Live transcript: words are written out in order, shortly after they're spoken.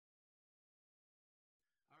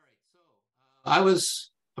I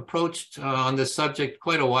was approached on this subject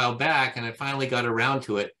quite a while back, and I finally got around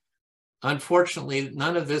to it. Unfortunately,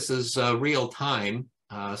 none of this is real time,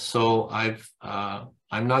 so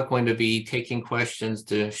I'm not going to be taking questions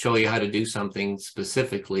to show you how to do something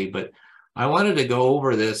specifically, but I wanted to go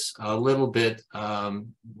over this a little bit.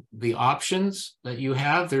 The options that you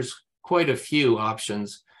have, there's quite a few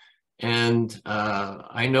options. And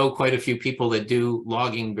I know quite a few people that do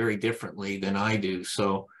logging very differently than I do.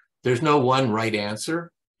 So there's no one right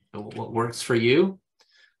answer, what works for you.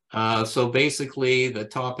 So basically the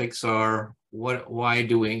topics are why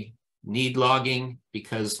do we need logging?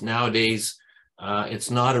 Because nowadays it's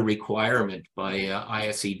not a requirement by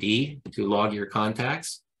ISED to log your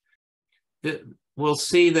contacts. We'll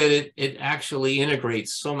see that it actually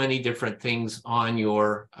integrates so many different things on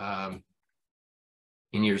your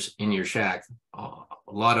in your shack, a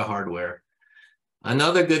lot of hardware.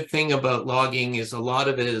 Another good thing about logging is a lot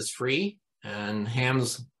of it is free, and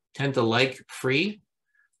hams tend to like free.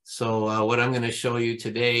 So what I'm going to show you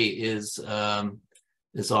today is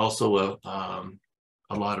also a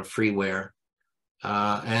lot of freeware,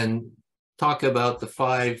 and talk about the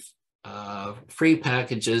 5 free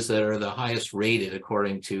packages that are the highest rated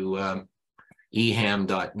according to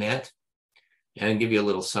eham.net, and give you a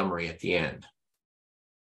little summary at the end.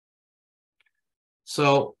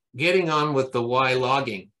 So getting on with the why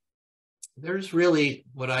logging, there's really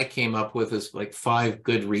what I came up with is like 5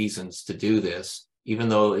 good reasons to do this, even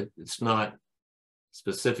though it's not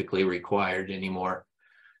specifically required anymore.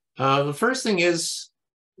 The first thing is,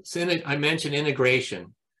 I mentioned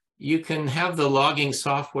integration. You can have the logging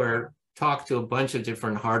software talk to a bunch of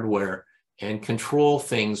different hardware and control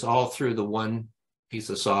things all through the one piece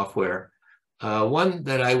of software. One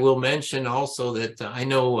that I will mention also that I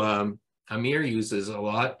know Amir uses a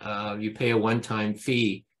lot, you pay a one-time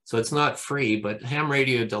fee, so it's not free, but Ham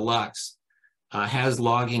Radio Deluxe has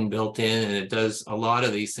logging built in, and it does a lot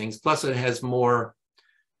of these things. Plus it has more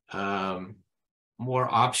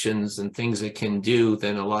options and things it can do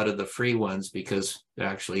than a lot of the free ones, because they're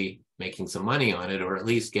actually making some money on it, or at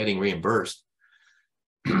least getting reimbursed.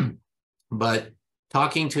 But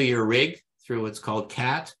talking to your rig through what's called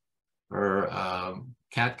CAT, or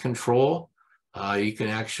CAT control, you can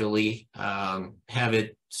actually have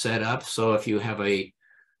it set up so if you have a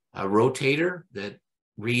rotator that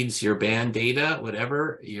reads your band data,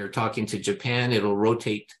 whatever, you're talking to Japan, it'll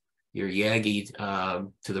rotate your Yagi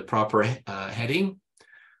to the proper heading.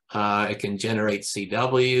 It can generate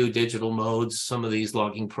CW, digital modes. Some of these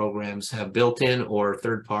logging programs have built-in or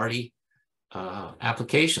third-party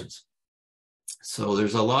applications. So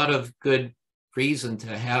there's a lot of good reason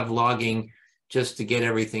to have logging, just to get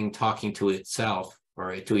everything talking to itself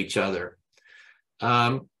or to each other.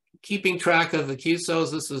 Keeping track of the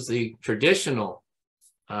QSOs, this is the traditional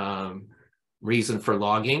reason for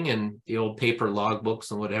logging, and the old paper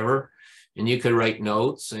logbooks and whatever. And you could write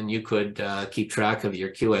notes, and you could keep track of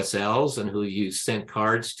your QSLs and who you sent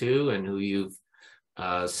cards to, and who you've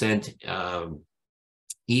sent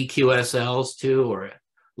eQSLs to, or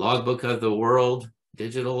Logbook of the World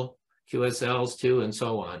digital QSLs to, and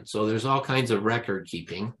so on. So there's all kinds of record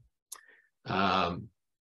keeping. And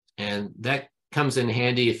that comes in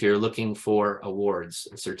handy if you're looking for awards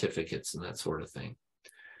and certificates and that sort of thing.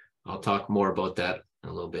 I'll talk more about that in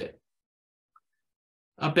a little bit.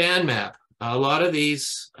 A band map. A lot of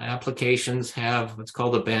these applications have what's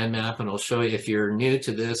called a band map, and I'll show you, if you're new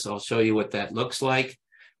to this, I'll show you what that looks like.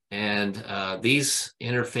 And these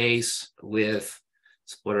interface with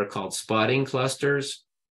what are called spotting clusters.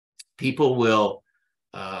 People will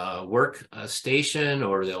work a station,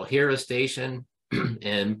 or they'll hear a station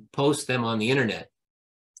and post them on the internet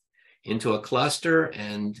into a cluster.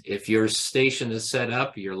 And if your station is set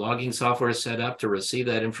up, your logging software is set up to receive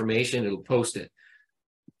that information, it'll post it.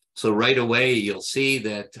 So right away, you'll see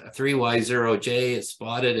that 3Y0J is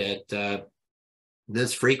spotted at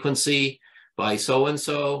this frequency by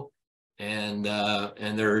so-and-so, and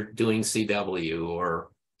they're doing CW, or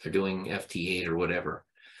they're doing FT8 or whatever.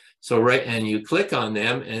 So and you click on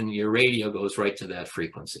them, and your radio goes right to that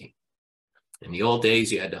frequency. In the old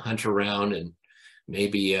days, you had to hunt around, and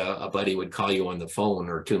maybe a buddy would call you on the phone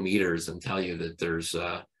or 2 meters and tell you that there's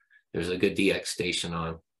a good DX station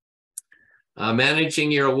on.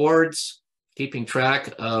 Managing your awards, keeping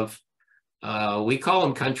track of, we call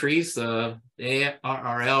them countries. The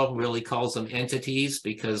ARRL really calls them entities,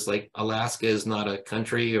 because like Alaska is not a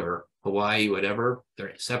country, or Hawaii, whatever.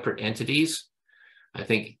 They're separate entities. I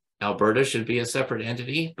think Alberta should be a separate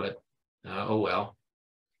entity, but oh well.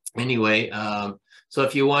 Anyway, so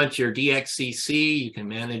if you want your DXCC, you can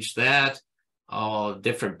manage that, all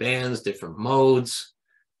different bands, different modes.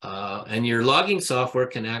 And your logging software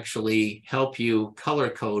can actually help you color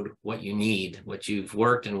code what you need, what you've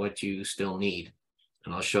worked and what you still need.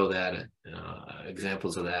 And I'll show that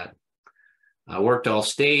examples of that. Worked all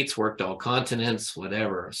states, worked all continents,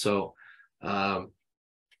 whatever. So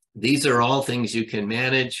these are all things you can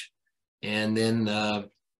manage. And then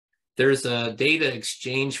there's a data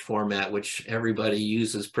exchange format, which everybody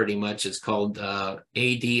uses pretty much. It's called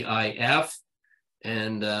ADIF.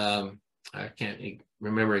 And I can't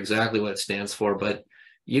remember exactly what it stands for, but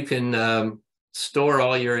you can store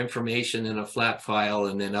all your information in a flat file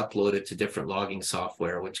and then upload it to different logging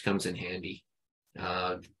software, which comes in handy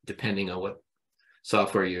depending on what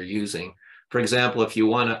software you're using. For example, if you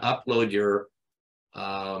want to upload your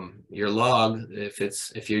log,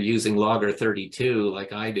 if you're using Logger 32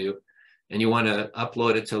 like I do, and you want to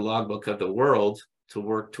upload it to Logbook of the World to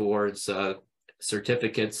work towards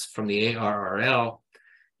certificates from the ARRL,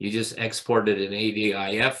 you just export it in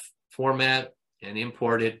ADIF format and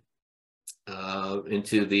import it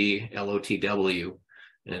into the LOTW,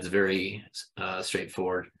 and it's very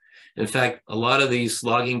straightforward. In fact, a lot of these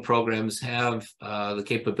logging programs have the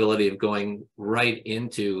capability of going right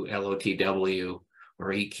into LOTW or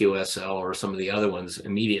EQSL or some of the other ones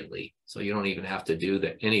immediately, so you don't even have to do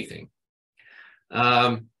anything.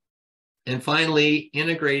 And finally,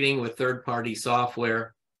 integrating with third-party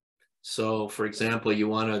software. So for example, you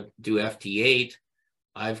want to do FT8,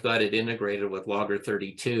 I've got it integrated with Logger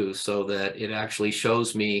 32 so that it actually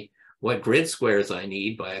shows me what grid squares I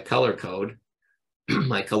need by a color code.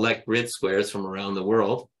 I collect grid squares from around the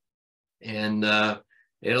world, and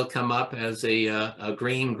it'll come up as a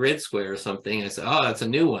green grid square or something. I say, oh, that's a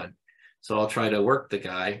new one. So I'll try to work the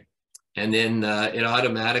guy. And then it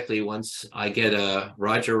automatically, once I get a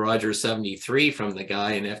Roger 73 from the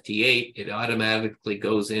guy in FT8, it automatically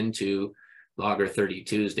goes into Logger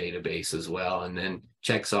 32's database as well, and then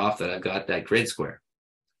checks off that I've got that grid square.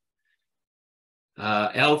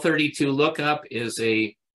 L32 Lookup is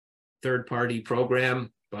a third-party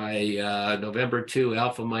program by November 2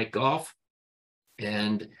 Alpha Mike Golf,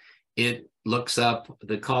 and it looks up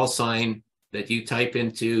the call sign that you type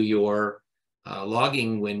into your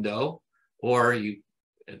logging window, or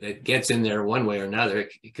that gets in there one way or another.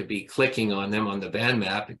 It could be clicking on them on the band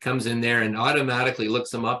map. It comes in there and automatically looks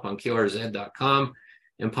them up on QRZ.com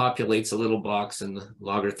and populates a little box in the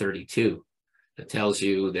Logger 32 that tells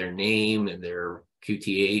you their name and their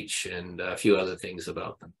QTH and a few other things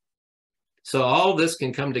about them. So all this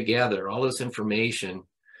can come together. All this information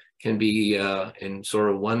can be in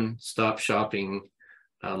sort of one-stop shopping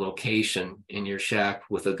location in your shack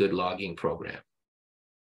with a good logging program.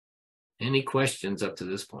 Any questions up to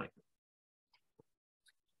this point?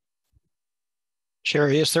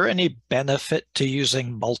 Jerry, is there any benefit to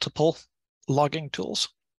using multiple logging tools?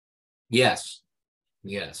 Yes,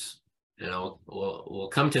 yes. And we'll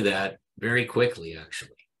come to that very quickly,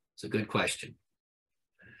 actually. It's a good question.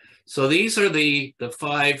 So these are the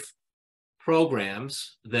 5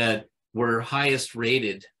 programs that were highest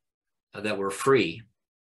rated, that were free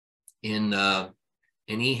in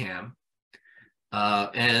EHAM.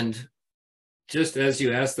 And just as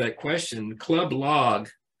you asked that question, Club Log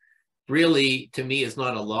really, to me, is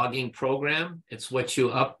not a logging program. It's what you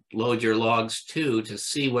upload your logs to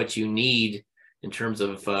see what you need in terms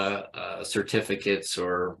of certificates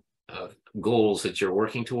or goals that you're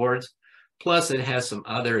working towards. Plus, it has some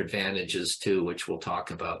other advantages too, which we'll talk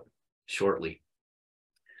about shortly.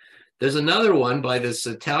 There's another one by this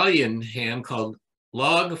Italian ham called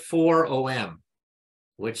Log4OM,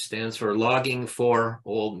 which stands for Logging for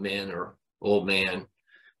Old Men or Old Man.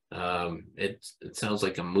 It sounds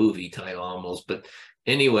like a movie title almost, but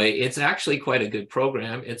anyway, it's actually quite a good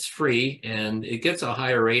program. It's free and it gets a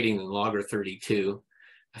higher rating than Logger 32.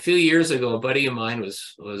 A few years ago, a buddy of mine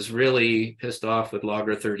was really pissed off with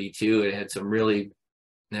Logger 32. It had some really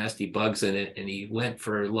nasty bugs in it, and he went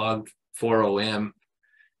for Log4OM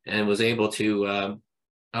and was able to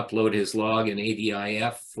upload his log in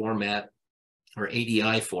ADIF format, or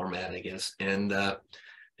ADI format, I guess, and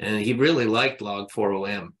he really liked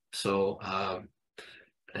Log4OM. So,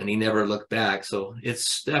 and he never looked back. So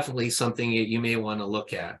it's definitely something you may want to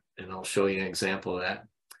look at, and I'll show you an example of that.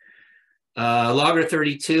 Logger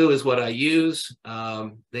 32 is what I use.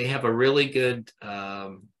 They have a really good,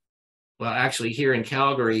 well, actually here in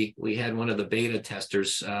Calgary, we had one of the beta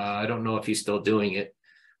testers. I don't know if he's still doing it,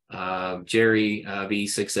 Jerry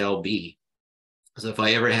V6LB. So if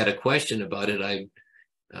I ever had a question about it, I'd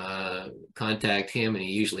contact him, and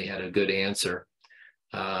he usually had a good answer.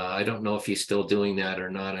 I don't know if he's still doing that or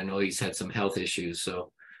not. I know he's had some health issues,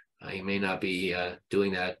 so he may not be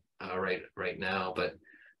doing that right now, but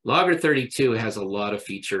Logger 32 has a lot of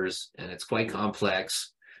features and it's quite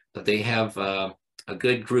complex, but they have a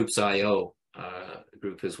good groups.io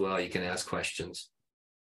group as well. You can ask questions.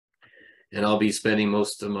 And I'll be spending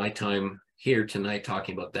most of my time here tonight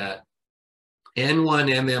talking about that.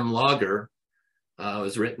 N1MM Logger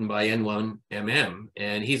was written by N1MM,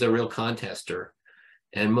 and he's a real contester.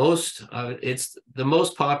 And it's the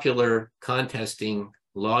most popular contesting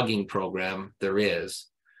logging program there is.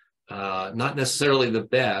 Not necessarily the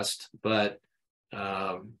best, but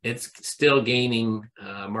it's still gaining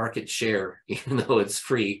market share, even though it's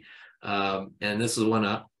free. And this is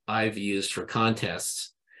one I've used for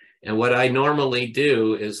contests. And what I normally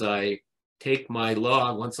do is I take my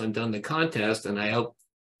log once I'm done the contest, and I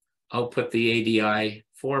output the ADI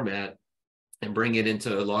format and bring it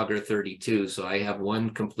into Logger 32. So I have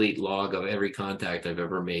one complete log of every contact I've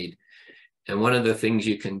ever made. And one of the things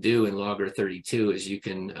you can do in Logger 32 is you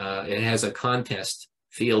can, it has a contest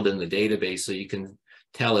field in the database, so you can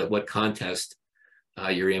tell it what contest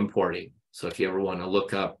you're importing. So if you ever want to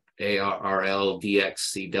look up ARL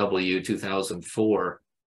DXCW 2004,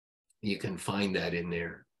 you can find that in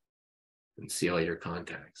there and see all your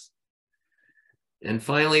contacts. And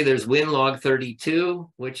finally, there's WinLog 32,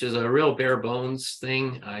 which is a real bare bones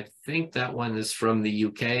thing. I think that one is from the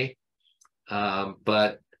UK,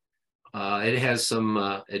 but it has some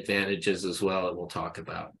advantages as well that we'll talk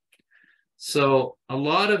about. So a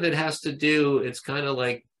lot of it has to do, it's kind of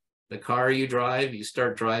like the car you drive. You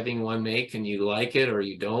start driving one make and you like it or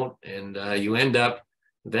you don't, and you end up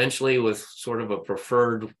eventually with sort of a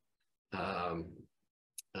preferred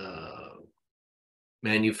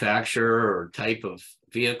manufacturer or type of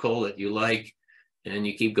vehicle that you like, and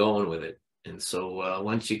you keep going with it. And so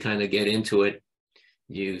once you kind of get into it,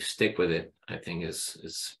 you stick with it, I think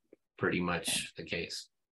is pretty much the case.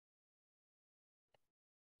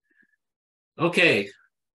 Okay,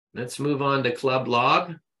 let's move on to Club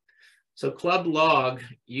Log. So Club Log,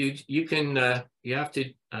 you have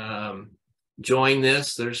to join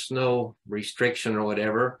this. There's no restriction or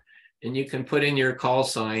whatever, and you can put in your call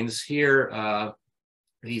signs here.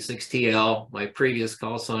 V6TL, my previous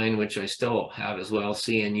call sign, which I still have as well,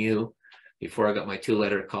 CNU, before I got my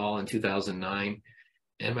 2-letter call in 2009,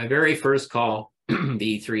 and my very first call,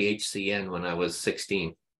 V3HCN, when I was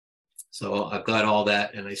 16. So I've got all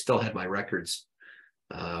that, and I still had my records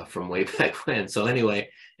from way back when. So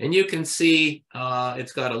anyway, and you can see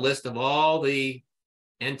it's got a list of all the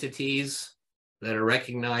entities that are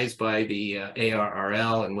recognized by the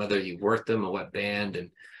ARRL and whether you've worked them or what band.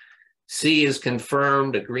 And C is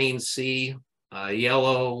confirmed, a green C,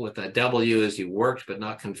 yellow with a W is you worked but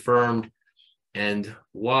not confirmed, and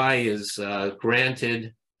Y is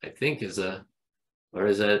granted, I think is a, or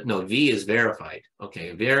is a, no, V is verified.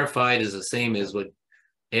 Okay, verified is the same as what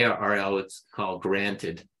ARRL it's called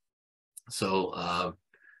granted. So,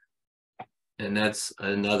 and that's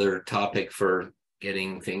another topic for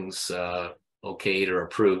getting things okayed or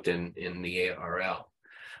approved in the ARRL.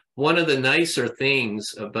 One of the nicer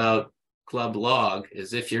things about Club Log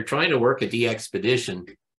is if you're trying to work a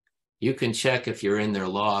DXpedition, you can check if you're in their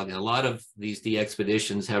log. And a lot of these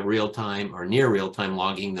DXpeditions have real-time or near real-time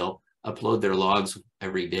logging. They'll upload their logs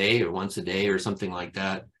every day or once a day or something like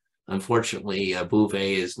that. Unfortunately,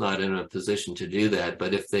 Bouvet is not in a position to do that.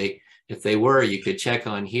 But if they were, you could check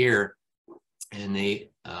on here, and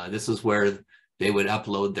this is where they would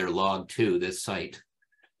upload their log to this site.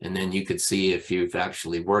 And then you could see if you've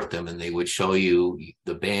actually worked them, and they would show you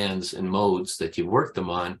the bands and modes that you've worked them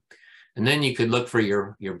on. And then you could look for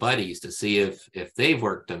your buddies to see if they've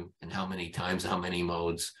worked them and how many times, how many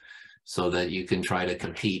modes, so that you can try to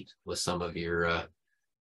compete with some of your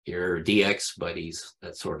DX buddies,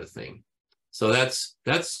 that sort of thing. So that's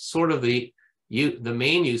sort of the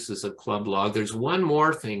main uses of Club Log. There's one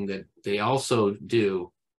more thing that they also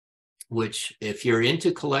do, which if you're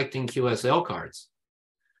into collecting QSL cards,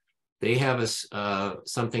 they have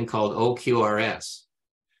something called OQRS,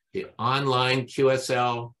 the Online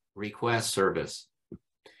QSL Request Service.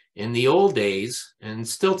 In the old days, and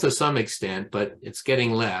still to some extent, but it's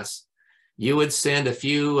getting less, you would send a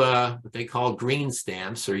few what they call green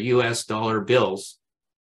stamps or US dollar bills,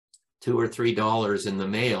 $2 or $3 in the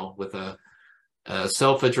mail with a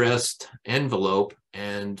self-addressed envelope,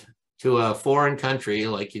 and to a foreign country,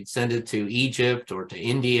 like you'd send it to Egypt or to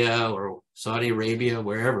India or Saudi Arabia,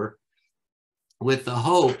 wherever, with the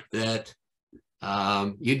hope that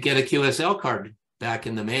you'd get a QSL card back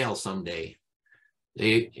in the mail someday.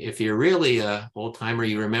 If you're really an old-timer,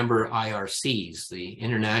 you remember IRCs, the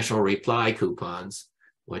International Reply Coupons,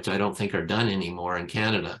 which I don't think are done anymore in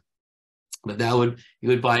Canada. But you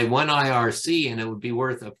would buy one IRC and it would be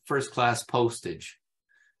worth a first-class postage.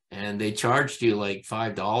 and they charged you like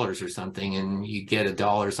 $5 or something, and you get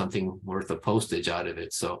 $1 something worth of postage out of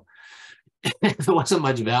it. So there wasn't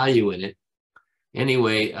much value in it.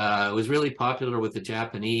 Anyway, it was really popular with the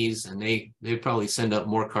Japanese, and they probably send up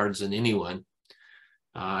more cards than anyone.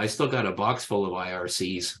 I still got a box full of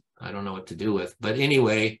IRCs. I don't know what to do with. But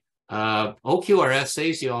anyway, OQRS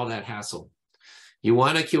saves you all that hassle. You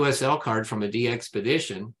want a QSL card from a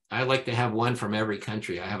DXpedition. I like to have one from every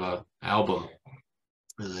country. I have an album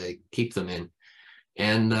that I keep them in.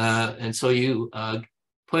 And so you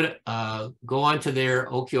go onto their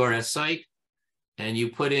OQRS site, and you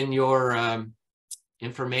put in your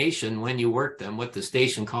information when you work them, what the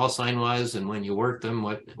station call sign was, and when you work them,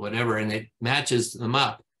 whatever, and it matches them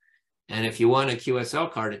up. And if you want a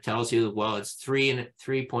QSL card, it tells you, well, it's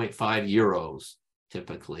 3.5 euros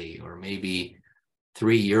typically, or maybe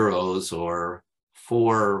 3 euros or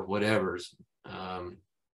 4 whatever's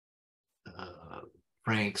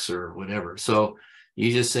francs or whatever. So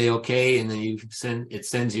you just say okay, and then it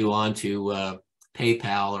sends you on to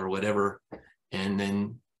PayPal or whatever, and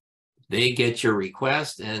then they get your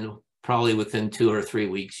request, and probably within 2 or 3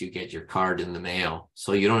 weeks you get your card in the mail.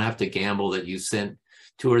 So you don't have to gamble that you sent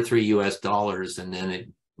 $2 or $3 US and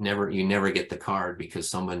then you never get the card because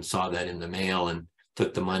someone saw that in the mail and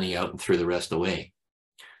took the money out and threw the rest away.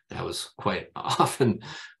 That was quite often.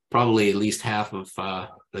 Probably at least half of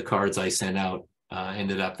the cards I sent out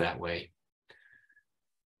ended up that way.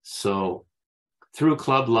 So through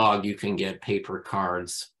Club Log, you can get paper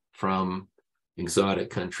cards from exotic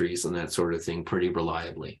countries and that sort of thing pretty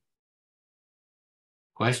reliably.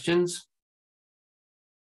 Questions?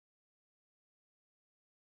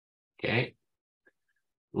 Okay.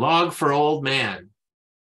 Log for Old Man.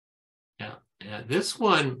 Yeah, this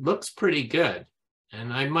one looks pretty good,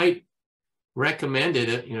 and I might recommend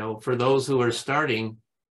it, for those who are starting,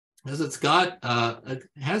 because it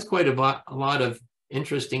has quite a lot of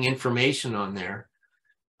interesting information on there.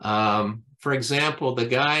 For example, the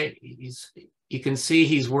guy, you can see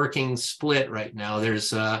he's working split right now.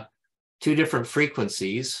 There's 2 different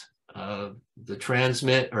frequencies. The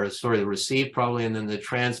receive probably, and then the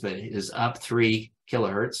transmit is up 3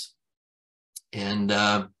 kilohertz. And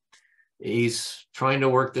he's trying to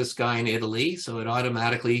work this guy in Italy, so it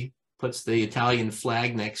automatically puts the Italian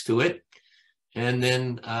flag next to it. And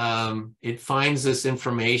then it finds this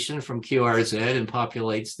information from QRZ and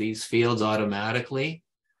populates these fields automatically,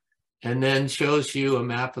 and then shows you a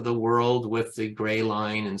map of the world with the gray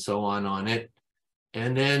line and so on it.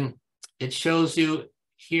 And then it shows you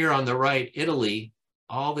here on the right, Italy,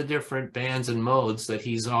 all the different bands and modes that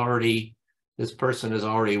this person has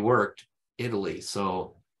already worked Italy.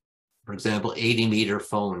 So for example, 80-meter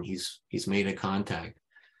phone, he's made a contact.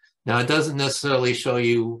 Now it doesn't necessarily show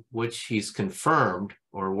you which he's confirmed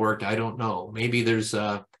or worked. I don't know. Maybe there's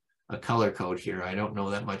a color code here. I don't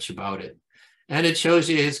know that much about it. And it shows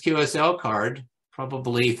you his QSL card,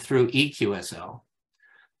 probably through EQSL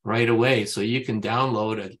right away. So you can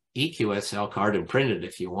download an EQSL card and print it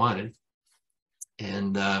if you wanted.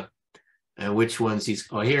 And which ones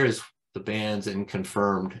here's the bands and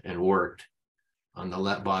confirmed and worked on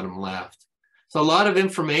the bottom left. So a lot of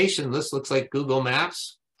information. This looks like Google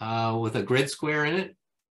Maps with a grid square in it.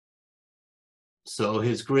 So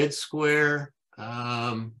his grid square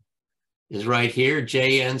is right here,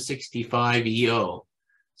 JN65EO.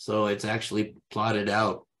 So it's actually plotted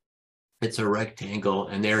out. It's a rectangle,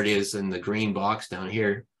 and there it is in the green box down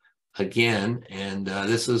here again. And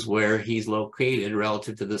this is where he's located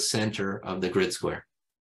relative to the center of the grid square.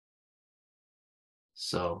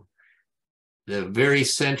 So the very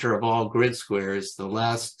center of all grid squares, the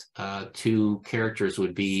last 2 characters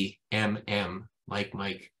would be MM,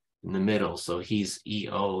 Mike in the middle. So he's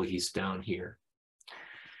EO, he's down here.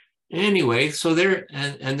 Anyway, so there,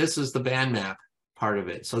 and this is the band map part of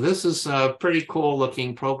it. So this is a pretty cool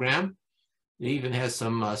looking program. It even has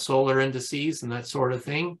some solar indices and that sort of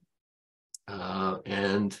thing.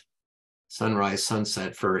 And sunrise,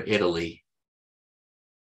 sunset for Italy.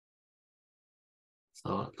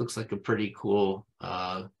 So it looks like a pretty cool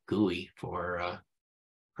GUI for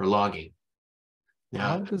logging. Now,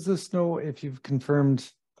 how does this know if you've confirmed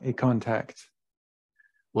a contact?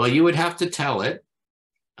 Well, you would have to tell it.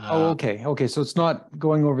 Okay. So it's not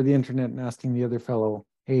going over the internet and asking the other fellow,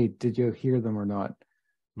 hey, did you hear them or not?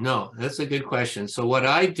 No, that's a good question. So what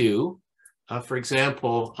I do, for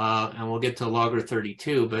example, and we'll get to Logger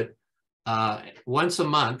 32, but once a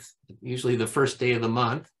month, usually the first day of the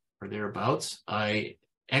month or thereabouts, I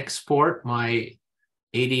export my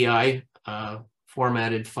ADI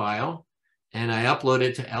formatted file, and I upload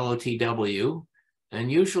it to LOTW,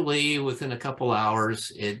 And usually within a couple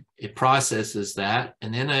hours, it processes that.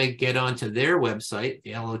 And then I get onto their website,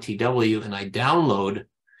 the LOTW, and I download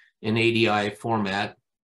in ADI format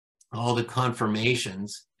all the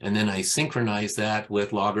confirmations. And then I synchronize that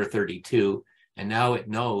with Logger 32. And now it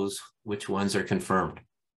knows which ones are confirmed.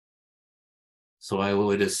 So I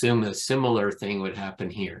would assume a similar thing would happen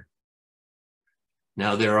here.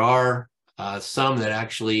 Now there are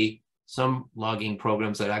some logging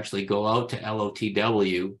programs that actually go out to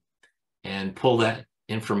LOTW and pull that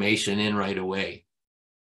information in right away.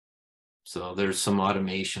 So there's some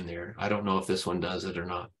automation there. I don't know if this one does it or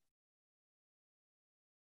not.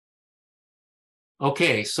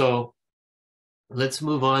 Okay, so let's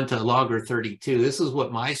move on to Logger 32. This is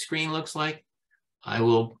what my screen looks like. I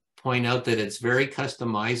will point out that it's very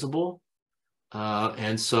customizable.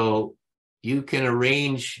 And so you can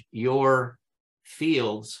arrange your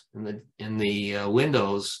fields in the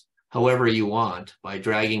windows however you want by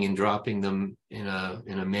dragging and dropping them in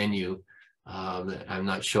a menu that I'm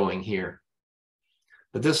not showing here.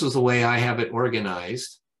 But this is the way I have it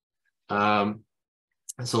organized. So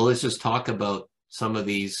let's just talk about some of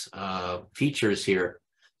these features here.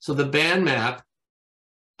 So the band map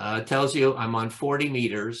tells you I'm on 40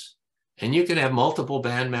 meters, and you can have multiple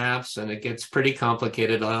band maps and it gets pretty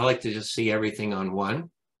complicated. I like to just see everything on one,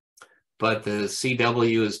 but the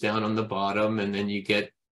CW is down on the bottom, and then you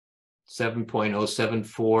get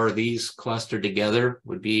 7.074. These clustered together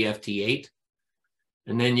would be FT8.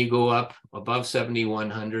 And then you go up above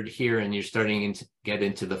 7100 here, and you're starting to get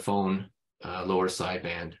into the phone lower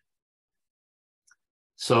sideband.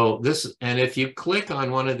 So this, and if you click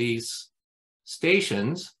on one of these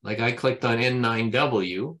stations, like I clicked on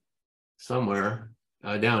N9W somewhere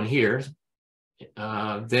down here,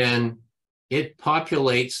 then it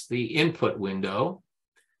populates the input window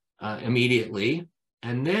immediately,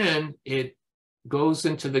 and then it goes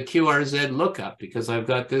into the QRZ lookup, because I've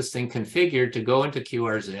got this thing configured to go into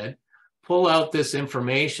QRZ, pull out this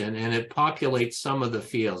information, and it populates some of the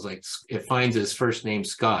fields. Like it finds his first name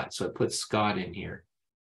Scott, so it puts Scott in here.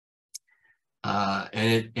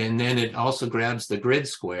 And then it also grabs the grid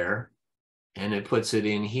square and it puts it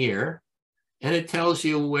in here, and it tells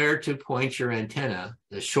you where to point your antenna,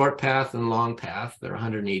 the short path and long path. They're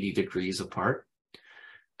 180 degrees apart.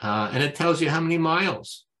 And it tells you how many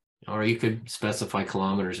miles, or you could specify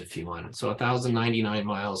kilometers if you want. So 1,099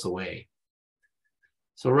 miles away.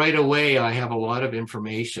 So right away, I have a lot of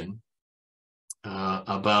information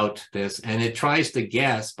about this, and it tries to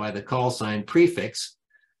guess by the call sign prefix,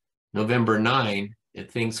 November 9, it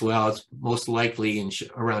thinks, well, it's most likely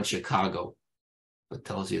around Chicago. It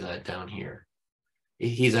tells you that down here.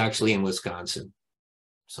 He's actually in Wisconsin.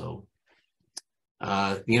 So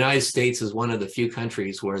the United States is one of the few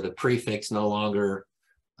countries where the prefix no longer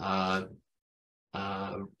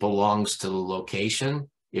belongs to the location.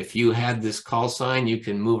 If you had this call sign, you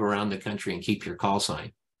can move around the country and keep your call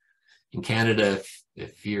sign. In Canada,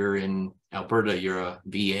 if you're in Alberta, you're a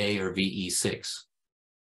VA or VE6.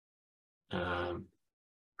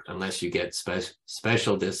 Unless you get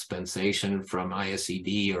special dispensation from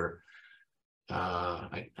ISED or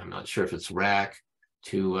I'm not sure if it's RAC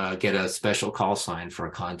to get a special call sign for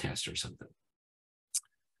a contest or something.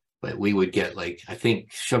 But we would get, like, I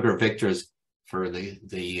think Sugar Victor's for the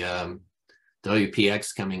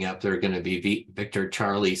WPX coming up, they're going to be Victor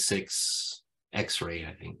Charlie 6 X-ray,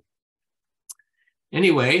 I think.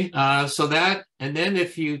 Anyway, so that, and then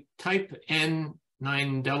if you type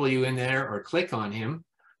N9W in there or click on him,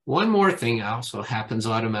 one more thing also happens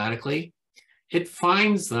automatically. It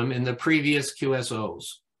finds them in the previous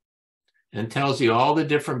QSOs and tells you all the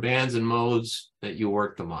different bands and modes that you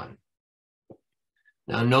worked them on.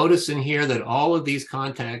 Now notice in here that all of these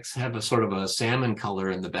contacts have a sort of a salmon color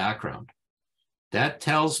in the background. That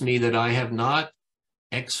tells me that I have not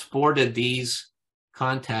exported these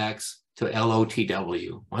contacts to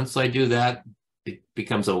LOTW. Once I do that, it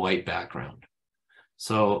becomes a white background.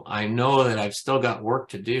 So I know that I've still got work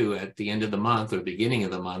to do at the end of the month or beginning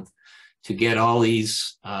of the month to get all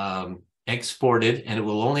these exported, and it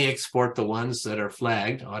will only export the ones that are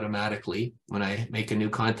flagged automatically. When I make a new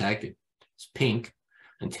contact, it's pink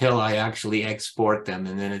until I actually export them.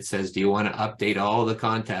 And then it says, do you want to update all the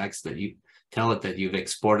contacts that you tell it that you've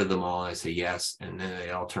exported them all? I say yes, and then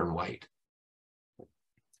they all turn white.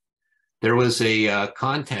 There was a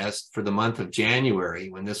contest for the month of January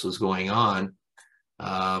when this was going on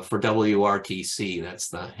for WRTC, that's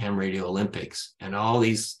the Ham Radio Olympics. And all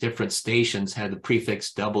these different stations had the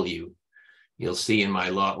prefix W. You'll see in my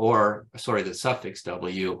the suffix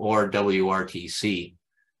W or WRTC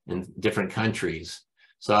in different countries.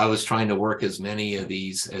 So I was trying to work as many of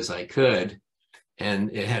these as I could.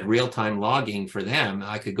 and it had real-time logging for them.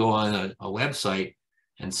 I could go on a website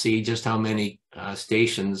and see just how many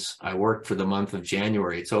stations I worked for the month of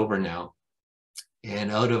January. It's over now.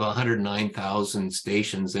 And out of 109,000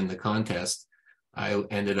 stations in the contest, I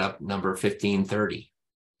ended up number 1530.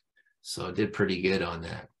 So I did pretty good on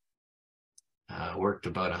that. Worked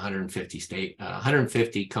about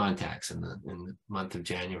 150 contacts in the month of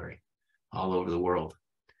January, all over the world.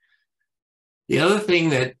 The other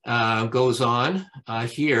thing that goes on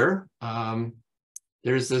here,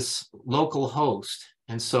 there's this local host.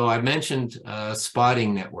 And so I mentioned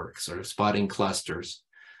spotting networks or spotting clusters.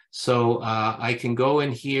 So I can go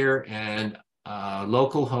in here and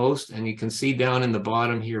local host, and you can see down in the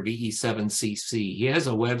bottom here, VE7CC. He has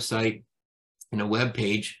a website and a web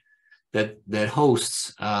page that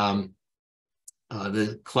hosts the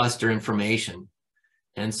cluster information.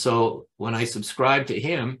 And so when I subscribe to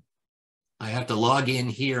him, I have to log in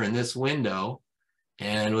here in this window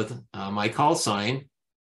and with my call sign,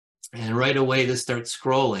 and right away this starts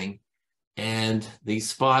scrolling and these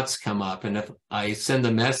spots come up. And if I send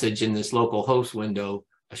a message in this local host window,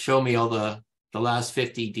 show me all the last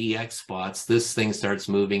 50 DX spots, this thing starts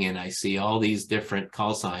moving and I see all these different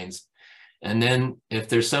call signs. And then if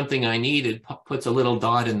there's something I need, it puts a little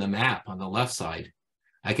dot in the map on the left side.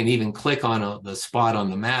 I can even click on the spot on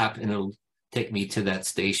the map and it'll take me to that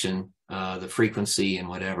station, the frequency and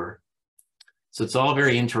whatever. So it's all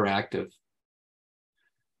very interactive.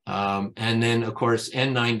 And then of course,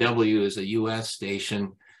 N9W is a US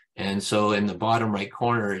station. And so in the bottom right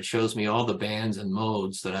corner, it shows me all the bands and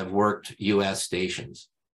modes that I've worked US stations.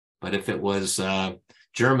 But if it was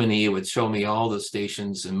Germany, it would show me all the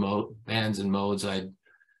stations and bands and modes I'd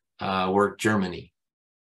worked Germany.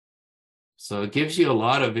 So it gives you a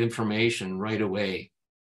lot of information right away.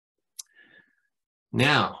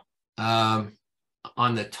 Now,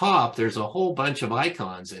 on the top, there's a whole bunch of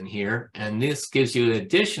icons in here, and this gives you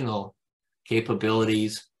additional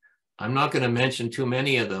capabilities. I'm not going to mention too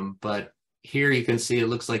many of them, but here you can see it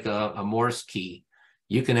looks like a Morse key.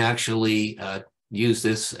 You can actually use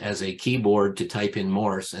this as a keyboard to type in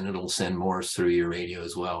Morse, and it'll send Morse through your radio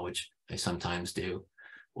as well, which I sometimes do,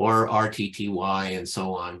 or RTTY and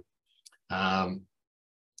so on.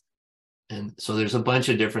 And so there's a bunch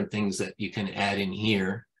of different things that you can add in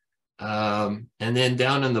here. And then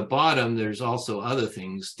down in the bottom, there's also other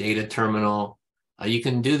things, data terminal. You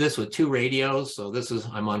can do this with 2 radios. So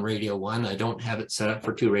I'm on radio 1. I don't have it set up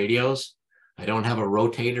for 2 radios. I don't have a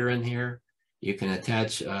rotator in here. You can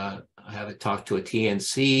attach, have it talk to a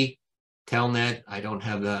TNC, Telnet. I don't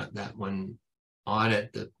have that one on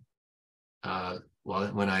it.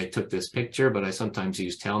 Well, when I took this picture, but I sometimes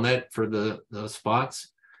use Telnet for the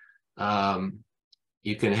spots.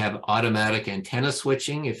 You can have automatic antenna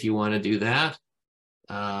switching if you want to do that.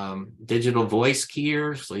 Digital voice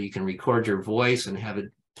keyer, so you can record your voice and have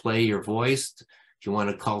it play your voice. If you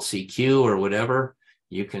want to call CQ or whatever,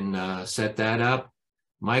 you can set that up.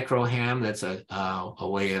 Micro ham, that's a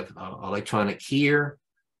way of electronic keyer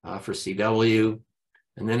for CW.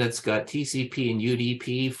 And then it's got TCP and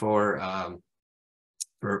UDP for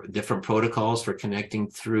different protocols for connecting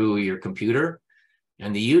through your computer.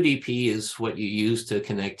 And the UDP is what you use to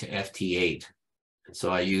connect to FT8. And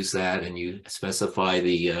so I use that, and you specify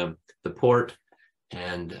the port,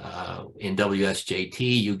 and in WSJT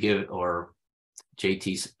you give, or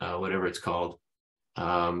JT, whatever it's called,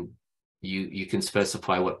 you can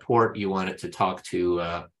specify what port you want it to talk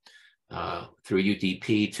to through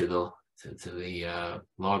UDP to the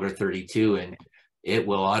logger 32, and it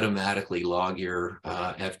will automatically log your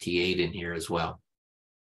FT8 in here as well,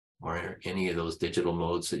 or any of those digital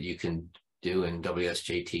modes that you can do in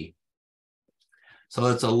WSJT. So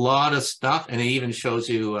it's a lot of stuff, and it even shows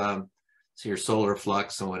you so your solar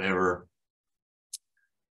flux and whatever.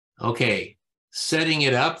 Okay, setting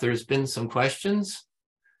it up, there's been some questions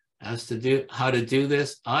as to how to do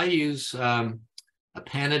this. I use a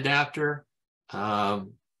pan adapter,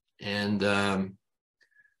 and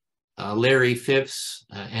Larry Phipps,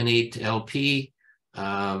 N8LP,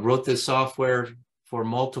 wrote this software for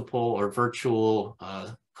multiple or virtual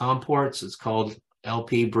COM ports. It's called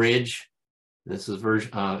LP Bridge. This is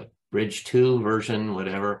version Bridge 2 version,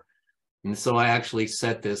 whatever. And so I actually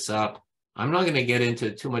set this up. I'm not going to get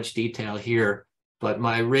into too much detail here, but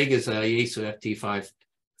my rig is a Yaesu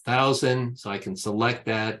FT5000, so I can select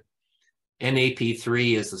that.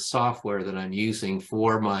 NAP3 is the software that I'm using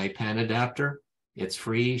for my pan adapter. It's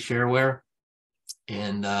free shareware,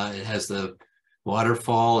 and it has the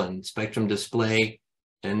waterfall and spectrum display.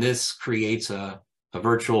 And this creates a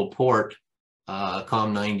virtual port,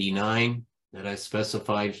 COM99, that I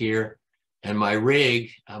specified here. And my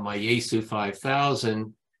rig, my Yaesu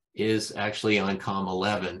 5000, is actually on COM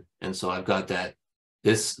 11. And so I've got that.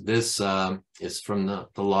 This is from the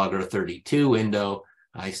Logger 32 window.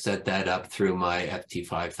 I set that up through my FT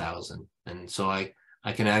 5000. And so I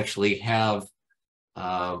can actually have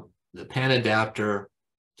the pan adapter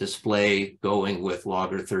display going with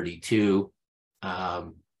Logger 32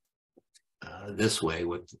 this way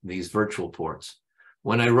with these virtual ports.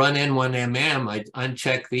 When I run N1MM, I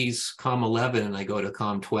uncheck these COM 11 and I go to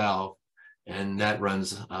COM 12, and that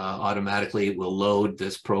runs automatically. It will load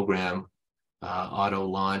this program, auto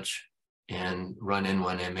launch, and run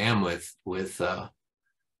N1MM with the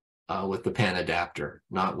pan adapter,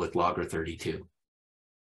 not with Logger 32.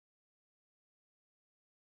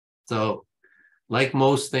 So, like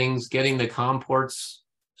most things, getting the COM ports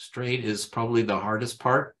straight is probably the hardest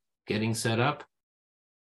part, getting set up.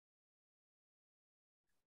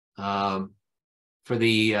 For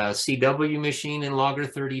the CW machine in Logger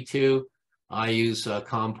 32, I use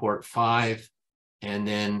COM port 5, and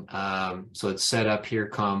then so it's set up here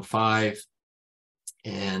COM 5,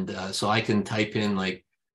 and so I can type in like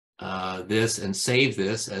this and save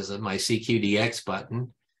this as my CQDX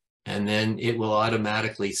button, and then it will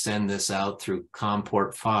automatically send this out through COM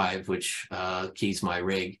port 5, which keys my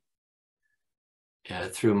rig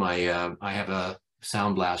through my I have a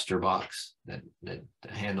Sound Blaster box that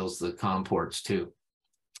handles the COM ports too.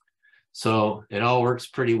 So it all works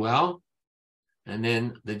pretty well. And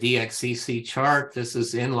then the DXCC chart, this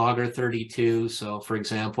is in Logger 32. So for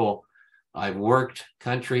example, I've worked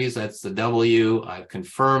countries, that's the W, I've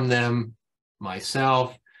confirmed them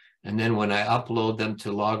myself. And then when I upload them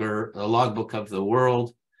to Logger, the Logbook of the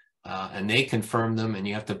World, and they confirm them, and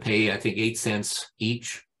you have to pay, I think, 8 cents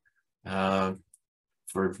each for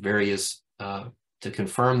various to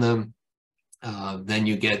confirm them, then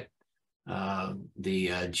you get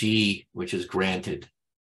the G, which is granted.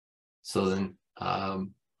 So then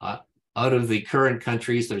out of the current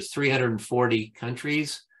countries, there's 340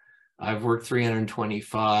 countries. I've worked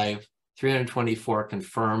 325, 324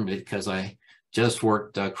 confirmed because I just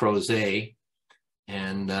worked Crozet,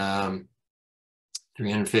 and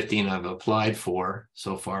 315 I've applied for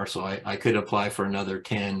so far. So I could apply for another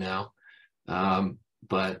 10 now,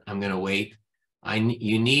 but I'm going to wait.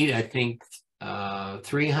 You need, I think,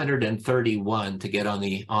 331 to get on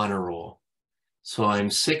the honor roll. So I'm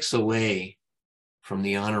 6 away from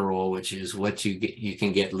the honor roll, which is what you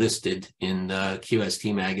can get listed in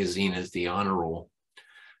QST magazine as the honor roll.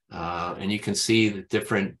 And you can see the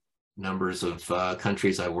different numbers of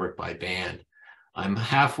countries I work by band. I'm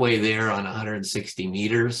halfway there on 160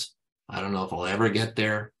 meters. I don't know if I'll ever get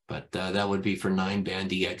there, but that would be for 9-band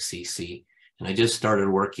DXCC. And I just started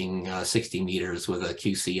working 60 meters with a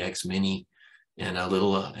QCX Mini and a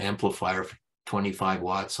little amplifier for 25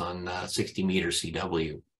 watts on 60 meter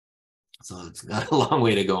CW. So it's got a long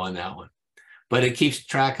way to go on that one. But it keeps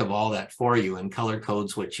track of all that for you and color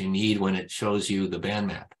codes what you need when it shows you the band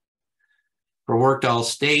map. For worked all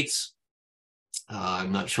states,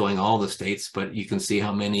 I'm not showing all the states, but you can see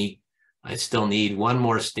how many. I still need one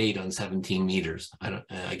more state on 17 meters.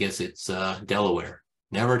 I guess it's Delaware.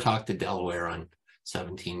 Never talked to Delaware on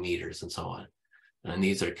 17 meters and so on. And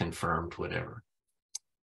these are confirmed, whatever.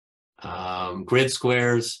 Grid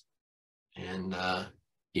squares, and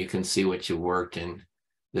you can see what you worked in.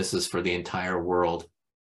 This is for the entire world.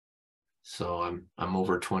 So I'm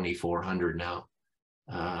over 2,400 now,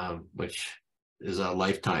 which is a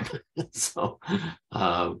lifetime. So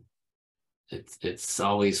it's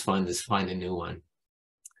always fun to find a new one.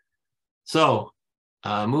 So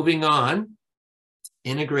moving on,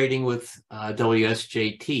 integrating with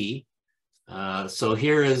WSJT. So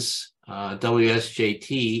here is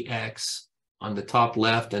WSJT-X on the top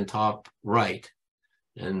left and top right.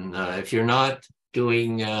 And if you're not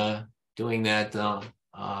doing that,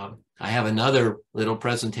 I have another little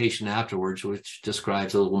presentation afterwards which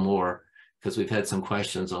describes a little more, because we've had some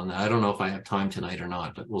questions on that. I don't know if I have time tonight or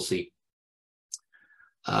not, but we'll see.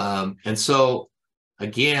 And so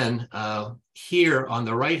again, here on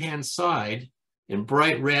the right-hand side, in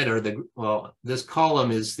bright red are the, well, this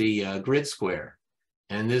column is the grid square.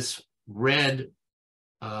 And this red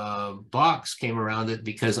box came around it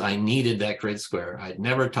because I needed that grid square. I'd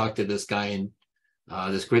never talked to this guy in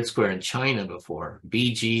this grid square in China before.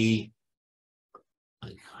 BG, I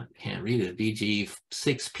can't read it,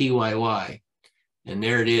 BG6PYY. And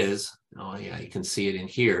there it is. Oh yeah, you can see it in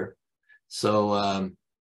here. So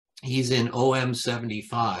he's in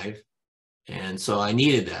OM75. And so I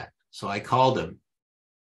needed that. So I called him.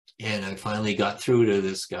 And I finally got through to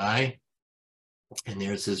this guy. And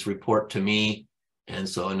there's his report to me. And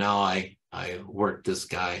so now I worked this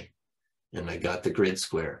guy. and I got the grid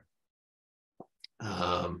square.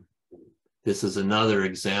 This is another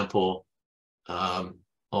example.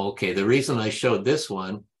 Okay, the reason I showed this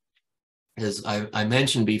one is I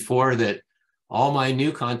mentioned before that all my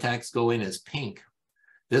new contacts go in as pink.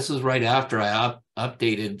 This is right after I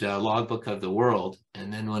updated Logbook of the World.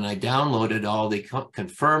 And then when I downloaded all the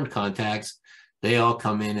confirmed contacts, they all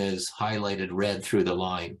come in as highlighted red through the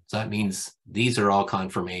line. So that means these are all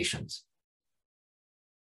confirmations.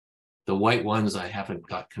 The white ones I haven't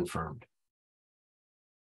got confirmed.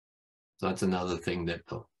 So that's another thing that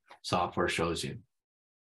the software shows you.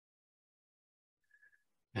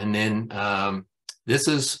 And then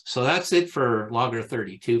so that's it for Logger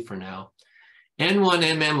 32 for now.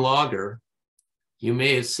 N1MM Logger, you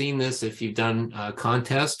may have seen this if you've done a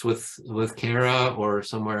contest with Kara or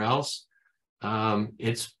somewhere else.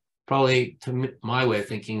 It's probably, to my way of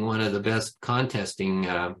thinking, one of the best contesting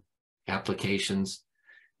applications.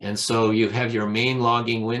 And so you have your main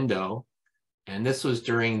logging window, and this was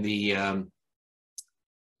during the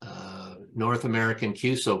North American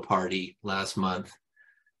QSO party last month.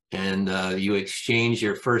 And you exchange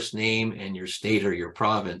your first name and your state or your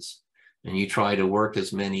province, and you try to work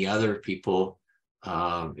as many other people.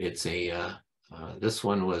 It's this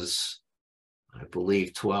one was, I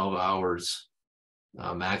believe, 12 hours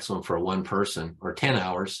maximum for one person, or 10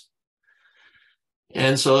 hours.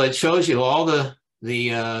 And so it shows you all the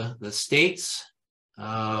states,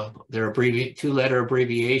 their two-letter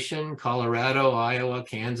abbreviation: Colorado, Iowa,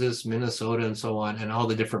 Kansas, Minnesota, and so on, and all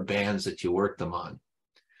the different bands that you work them on.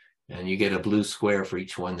 And you get a blue square for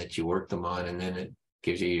each one that you work them on, and then it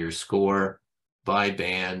gives you your score by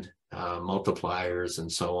band, multipliers, and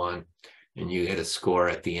so on, and you get a score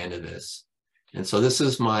at the end of this. And so this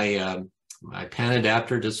is my my pan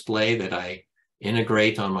adapter display that I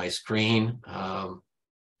integrate on my screen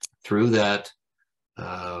through that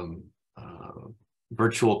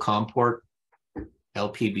virtual COM port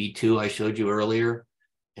LPB2 I showed you earlier.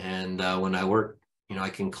 And when I work, you know, I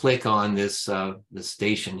can click on this the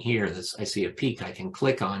station here. I see a peak. I can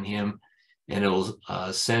click on him, and it'll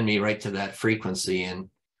send me right to that frequency, and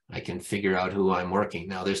I can figure out who I'm working.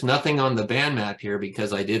 Now, there's nothing on the band map here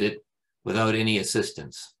because I did it without any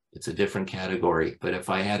assistance. It's a different category. But if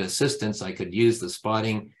I had assistance, I could use the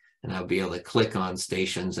spotting, and I'll be able to click on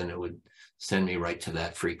stations, and it would send me right to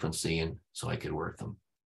that frequency, and so I could work them.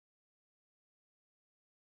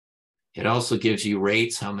 It also gives you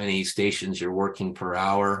rates, how many stations you're working per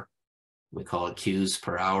hour. We call it queues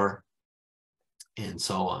per hour, and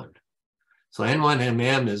so on. So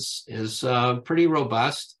N1MM is pretty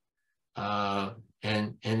robust, and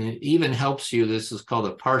it even helps you. This is called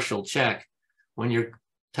a partial check. When you're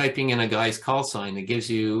typing in a guy's call sign, it gives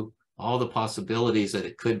you all the possibilities that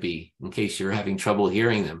it could be in case you're having trouble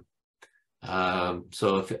hearing them.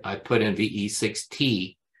 So if I put in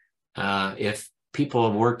VE6T, if people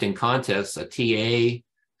have worked in contests, a TA,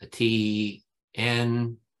 a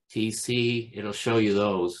TN, TC, it'll show you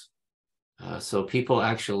those. So people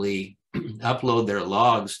actually upload their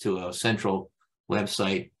logs to a central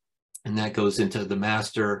website, and that goes into the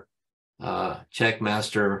master, check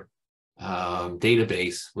master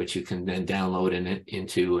database, which you can then download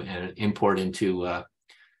into and import into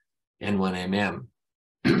N1MM.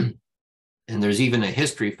 And there's even a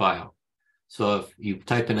history file. So if you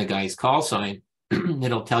type in a guy's call sign,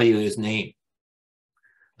 it'll tell you his name.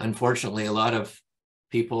 Unfortunately, a lot of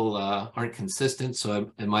people aren't consistent,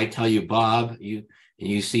 so it might tell you Bob.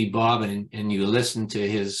 You see Bob, and you listen to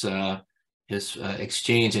his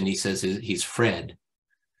exchange, and he says he's Fred.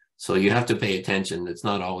 So you have to pay attention. It's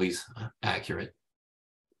not always accurate.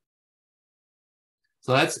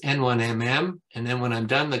 So that's N1MM. And then when I'm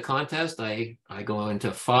done the contest, I go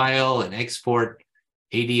into File and Export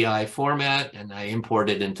ADI format, and I import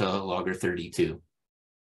it into Logger 32.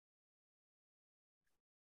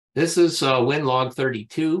 This is WinLog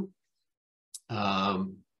 32.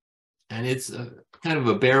 And it's kind of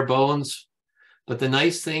a bare bones, but the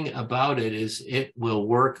nice thing about it is it will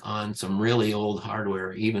work on some really old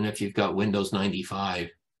hardware, even if you've got Windows 95.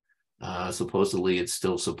 Supposedly it's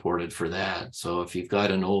still supported for that. So if you've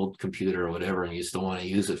got an old computer or whatever and you still want to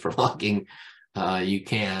use it for logging, you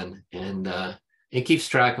can. And it keeps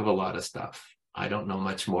track of a lot of stuff. I don't know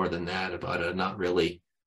much more than that about it. I've not really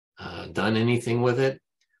done anything with it,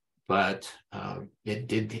 but it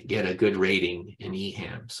did get a good rating in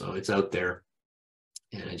eHAM. So it's out there.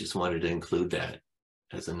 And I just wanted to include that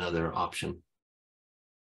as another option.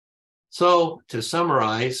 So to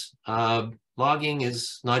summarize, logging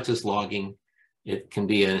is not just logging. It can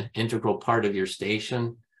be an integral part of your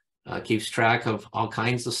station, keeps track of all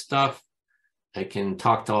kinds of stuff. I can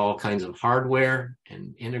talk to all kinds of hardware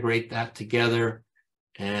and integrate that together.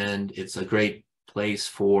 And it's a great place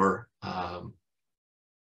for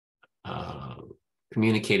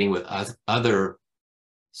communicating with other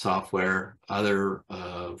software, other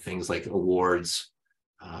things like awards,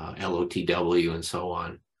 LOTW, and so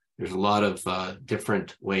on. There's a lot of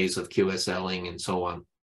different ways of QSLing and so on.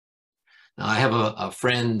 Now, I have a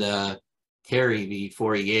friend, Terry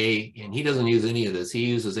V4EA, and he doesn't use any of this. He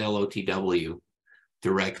uses LOTW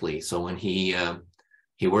directly. So when he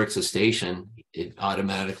works a station, it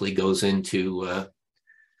automatically goes into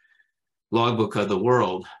Logbook of the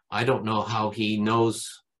World. I don't know how he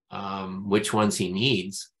knows which ones he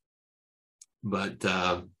needs, but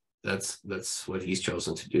that's what he's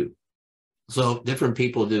chosen to do. So different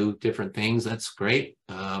people do different things. That's great,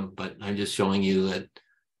 but I'm just showing you that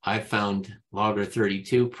I found Logger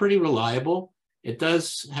 32 pretty reliable. It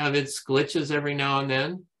does have its glitches every now and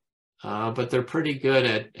then, but they're pretty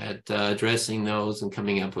good at addressing those and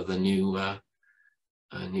coming up with a new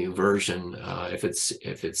version if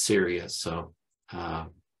it's serious. So,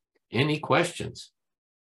 any questions?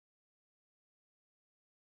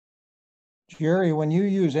 Jerry, when you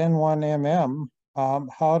use N1MM,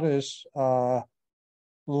 how does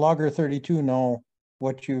Logger 32 know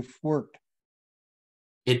what you've worked?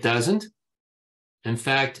 It doesn't. In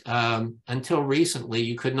fact, until recently,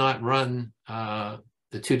 you could not run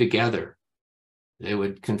the two together. They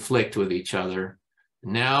would conflict with each other.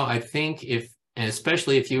 Now, I think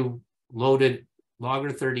especially if you loaded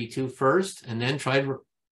Logger 32 first and then tried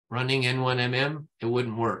running N1MM, it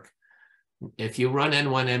wouldn't work. If you run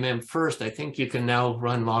N1MM first, I think you can now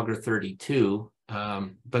run Logger 32,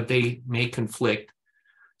 but they may conflict.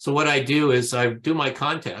 So what I do is I do my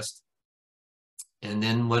contest, and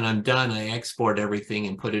then when I'm done, I export everything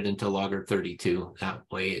and put it into Logger 32. That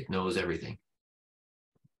way it knows everything.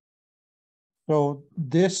 So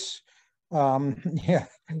this, yeah,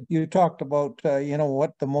 you talked about,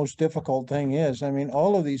 what the most difficult thing is. I mean,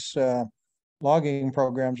 all of these logging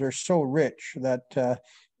programs are so rich that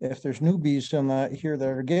if there's newbies here that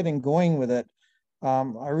are getting going with it,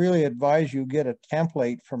 I really advise you get a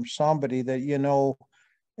template from somebody that you know,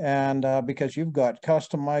 and because you've got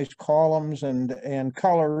customized columns and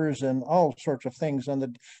colors and all sorts of things,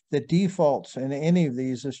 and the defaults in any of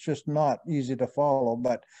these is just not easy to follow.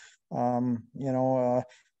 But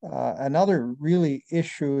another really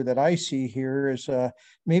issue that I see here is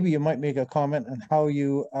maybe you might make a comment on how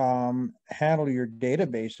you handle your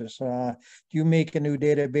databases. Do you make a new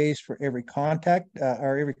database for every contact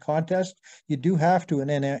or every contest? You do have to in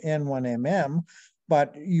N1MM,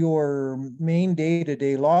 but your main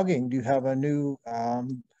day-to-day logging, do you have a new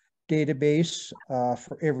database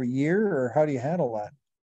for every year, or how do you handle that?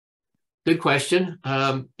 Good question.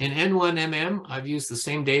 In N1MM, I've used the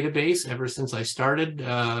same database ever since I started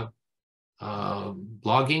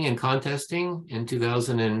blogging and contesting in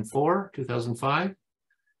 2004, 2005.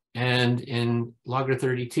 And in Logger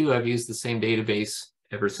 32, I've used the same database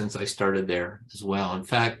ever since I started there as well. In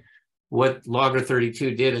fact, what Logger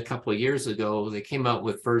 32 did a couple of years ago, they came out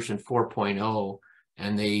with version 4.0,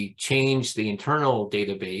 and they changed the internal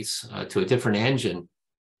database to a different engine,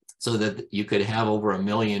 so that you could have over 1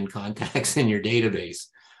 million contacts in your database.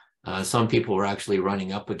 Some people were actually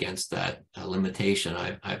running up against that limitation.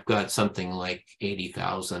 I've got something like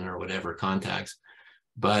 80,000 or whatever contacts,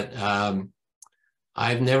 but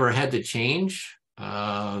I've never had to change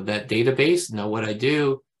that database. Now, what I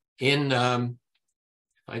do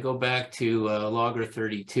if I go back to Logger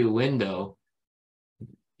 32 window,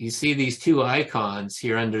 you see these two icons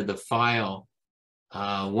here under the file.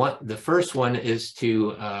 The first one is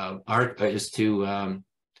to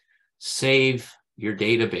save your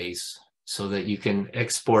database so that you can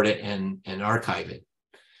export it and archive it,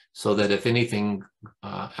 so that if anything,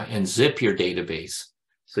 and zip your database,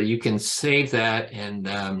 so you can save that,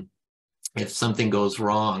 and if something goes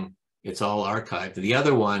wrong, it's all archived. The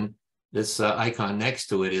other one, this icon next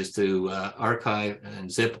to it, is to archive and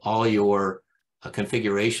zip all your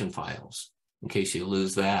configuration files in case you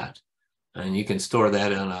lose that. And you can store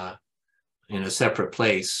that in a separate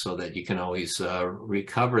place so that you can always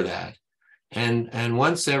recover that. And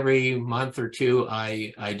once every month or two,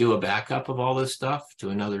 I do a backup of all this stuff to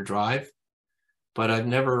another drive. But I've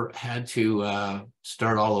never had to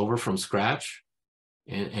start all over from scratch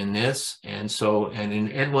in this. And in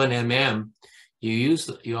N1MM,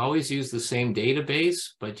 you always use the same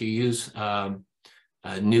database, but you use a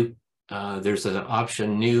new. There's an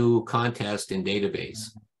option, new contest in database.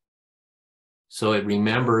 So it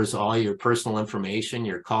remembers all your personal information,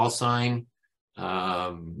 your call sign,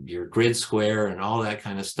 your grid square, and all that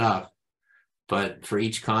kind of stuff. but for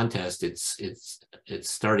each contest, it's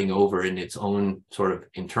starting over in its own sort of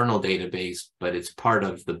internal database, but it's part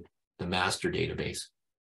of the master database.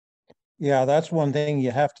 Yeah, that's one thing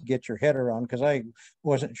you have to get your head around, because I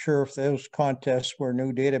wasn't sure if those contests were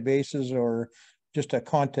new databases or just a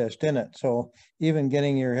contest in it. So even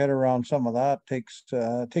getting your head around some of that takes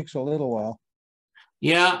a little while.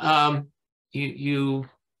 Yeah, you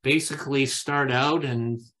basically start out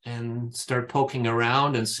and start poking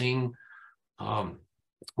around and seeing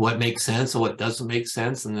what makes sense and what doesn't make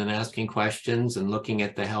sense, and then asking questions and looking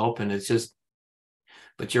at the help. And it's just,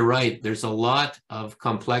 but you're right, there's a lot of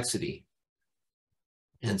complexity.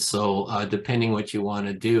 And so depending what you want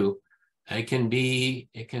to do, it can be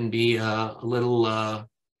a little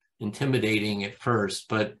intimidating at first.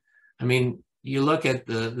 But I mean, you look at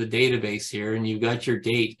the database here and you've got your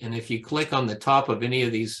date. And if you click on the top of any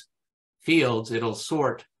of these fields, it'll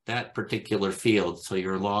sort that particular field. So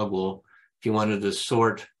your log will, if you wanted to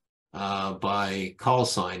sort by call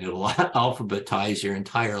sign, it'll alphabetize your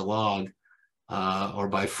entire log. Or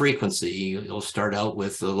by frequency, you'll start out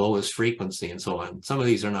with the lowest frequency and so on. Some of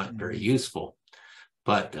these are not very useful,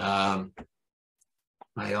 but I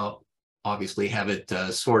obviously have it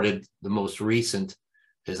sorted. The most recent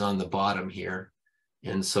is on the bottom here.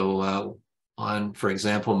 And so on, for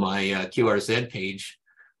example, my QRZ page,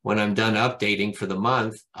 when I'm done updating for the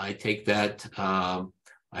month, I take that,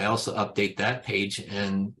 I also update that page,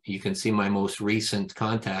 and you can see my most recent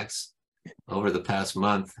contacts over the past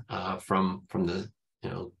month from the,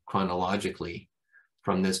 chronologically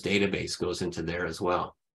from this database goes into there as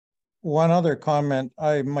well. One other comment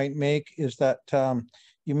I might make is that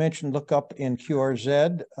you mentioned lookup in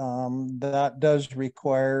QRZ. That does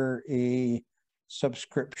require a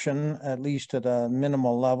subscription, at least at a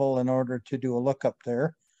minimal level, in order to do a lookup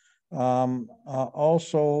there.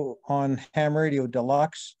 Also on Ham Radio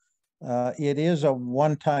Deluxe, it is a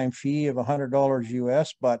one-time fee of $100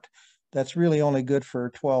 US, but that's really only good for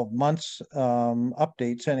 12 months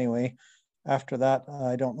updates anyway. After that,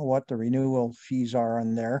 I don't know what the renewal fees are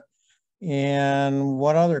on there. And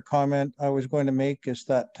one other comment I was going to make is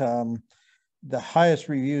that the highest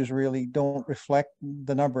reviews really don't reflect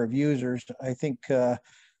the number of users. I think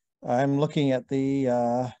I'm looking at the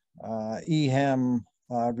eHam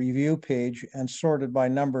review page and sorted by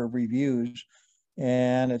number of reviews.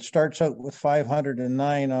 And it starts out with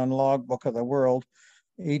 509 on Logbook of the World.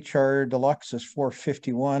 HR Deluxe is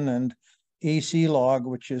 451, and AC Log,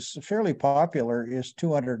 which is fairly popular, is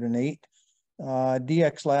 208.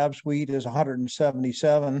 DX Lab Suite is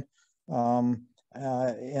 177,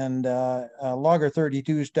 and Logger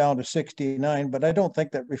 32 is down to 69, but I don't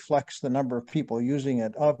think that reflects the number of people using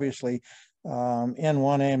it. Obviously,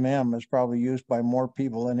 N1MM is probably used by more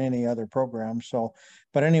people than any other program. So,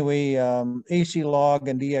 but anyway, AC Log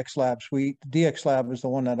and DX Lab Suite. DX Lab is the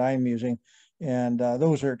one that I'm using, and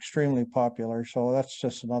those are extremely popular. So that's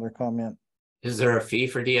just another comment. Is there a fee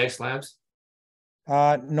for DX Labs?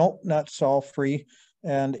 Nope, not all free.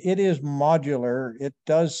 And it is modular. It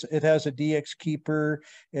has a DX keeper.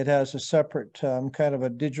 It has a separate kind of a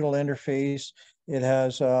digital interface. It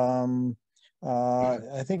has,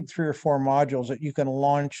 I think 3 or 4 modules that you can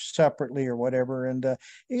launch separately or whatever. And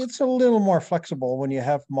it's a little more flexible when you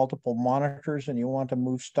have multiple monitors and you want to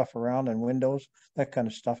move stuff around in Windows, that kind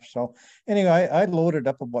of stuff. So anyway, I loaded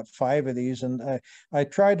up about 5 of these, and I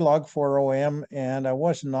tried Log4OM, and I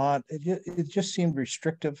was not, it just seemed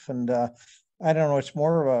restrictive. And I don't know, it's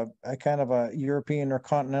more of a kind of a European or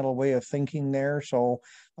continental way of thinking there. So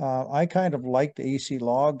I kind of liked AC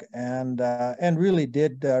Log, and really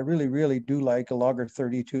do like a Logger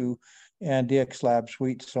 32 and DX Lab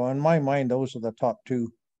Suite. So in my mind, those are the top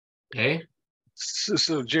 2. Okay.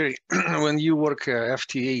 So Jerry, when you work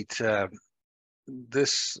FT8,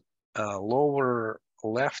 this lower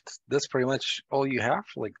left, that's pretty much all you have,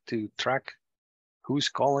 like to track who's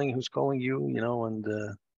calling you, and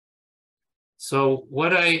So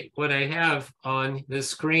what I have on this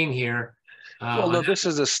screen here. well, no, this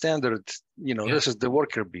is a standard, Yeah. This is the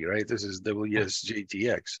worker bee, right? This is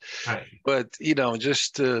WSJTX. Right. But,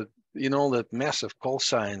 just, that massive call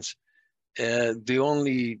signs, the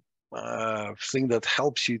only thing that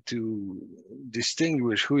helps you to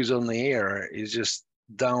distinguish who is on the air is just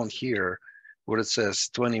down here where it says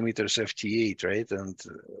 20 meters FT8, right? And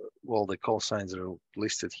well, the call signs are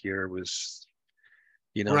listed here with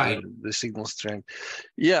Right. the signal strength.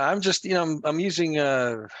 Yeah, I'm just, I'm using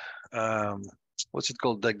what's it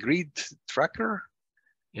called? The grid tracker.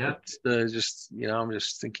 Yeah. It's, just, I'm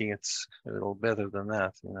just thinking it's a little better than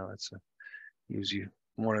that. It's gives you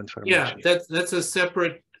more information. Yeah, that's a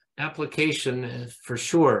separate application for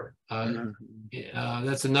sure. Mhm.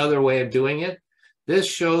 That's another way of doing it. This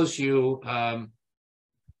shows you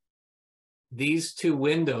these two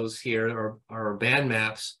windows here are band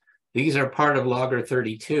maps. These are part of Logger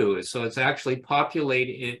 32. So it's actually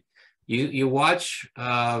populated. You watch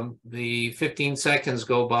the 15 seconds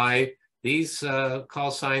go by. These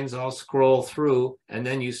call signs all scroll through, and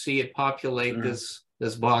then you see it populate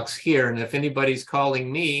this box here. And if anybody's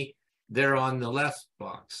calling me, they're on the left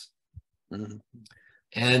box. Mhm.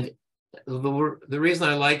 And the reason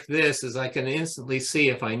I like this is I can instantly see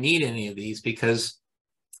if I need any of these, because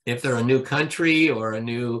if they're a new country or a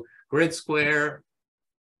new grid square,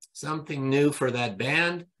 something new for that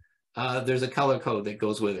band, there's a color code that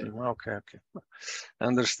goes with it. Okay, I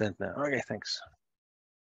understand now. Okay, thanks.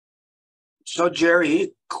 So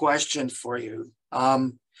Jerry, question for you.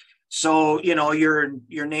 So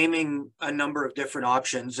you're naming a number of different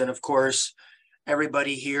options, and of course,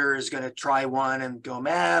 everybody here is going to try one and go,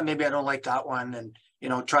 man, maybe I don't like that one, and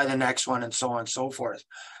try the next one, and so on and so forth.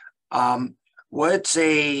 What's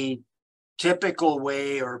a typical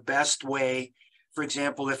way or best way, for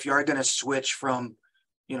example, if you are going to switch from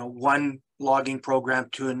one logging program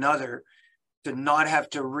to another, to not have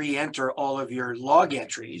to re-enter all of your log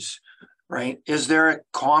entries, right? Is there a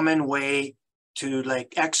common way to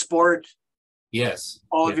like export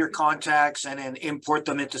all of your contacts and then import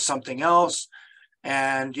them into something else?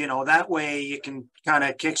 And that way you can kind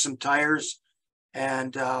of kick some tires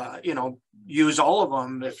and use all of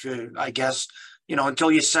them, if you, I guess,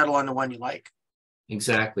 until you settle on the one you like.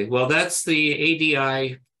 Exactly. Well, that's the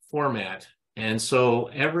ADI format. And so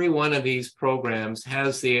every one of these programs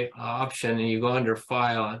has the option, and you go under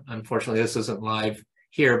File. Unfortunately, this isn't live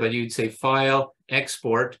here, but you'd say File,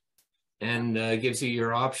 Export, and gives you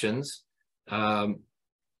your options. And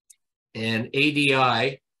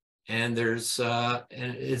ADI, and there's and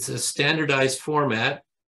it's a standardized format.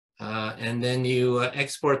 And then you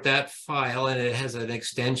export that file, and it has an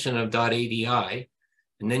extension of .ADI.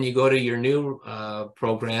 And then you go to your new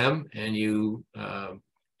program, and you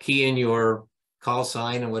key in your call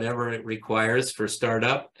sign and whatever it requires for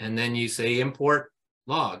startup, and then you say import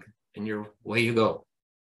log, and away you go.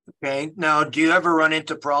 Okay. Now, do you ever run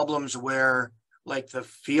into problems where like the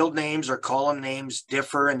field names or column names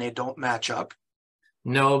differ and they don't match up?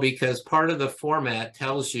 No, because part of the format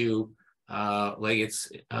tells you, like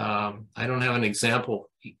it's, I don't have an example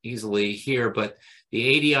easily here, but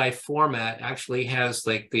the ADI format actually has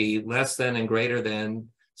like the less than and greater than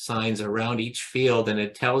signs around each field, and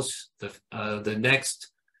it tells the next,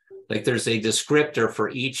 like there's a descriptor for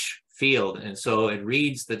each field, and so it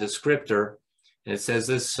reads the descriptor, and it says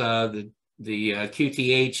this the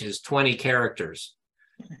QTH is 20 characters,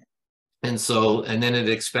 and then it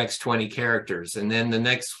expects 20 characters, and then the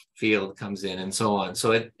next field comes in, and so on.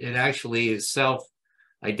 So it actually is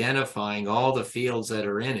self-identifying all the fields that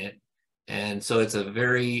are in it, and so it's a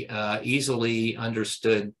very easily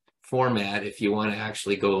understood format if you want to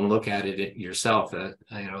actually go and look at it yourself,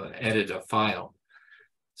 edit a file.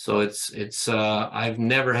 So it's I've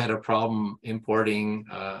never had a problem importing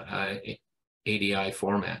ADI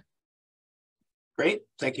format. Great,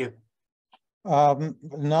 thank you.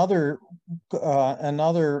 Another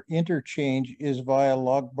interchange is via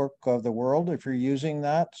Logbook of the World if you're using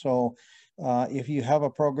that. So if you have a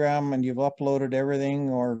program and you've uploaded everything,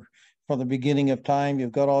 or from the beginning of time,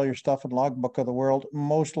 you've got all your stuff in Logbook of the World,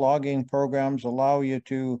 most logging programs allow you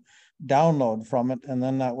to download from it, and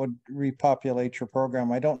then that would repopulate your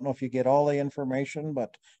program. I don't know if you get all the information,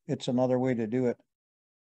 but it's another way to do it.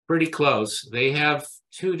 Pretty close. They have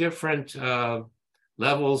two different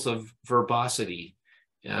levels of verbosity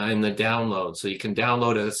in the download. So you can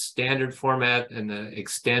download a standard format and the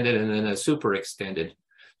extended, and then a super extended.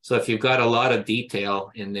 So if you've got a lot of detail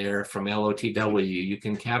in there from LOTW, you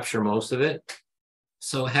can capture most of it.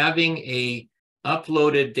 So having a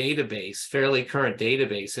uploaded database, fairly current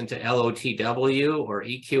database, into LOTW or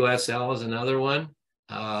EQSL is another one,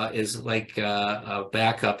 is like a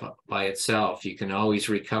backup by itself. You can always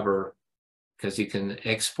recover, because you can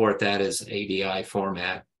export that as ADI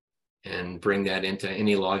format and bring that into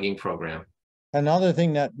any logging program. Another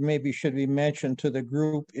thing that maybe should be mentioned to the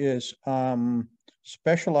group is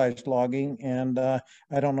specialized logging. And I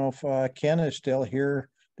don't know if Ken is still here.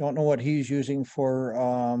 Don't know what he's using for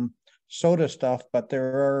SOTA stuff, but there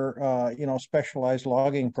are, specialized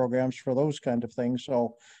logging programs for those kind of things.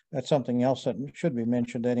 So that's something else that should be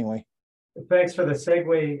mentioned anyway. Thanks for the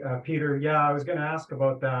segue, Peter. Yeah, I was going to ask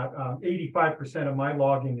about that. 85% of my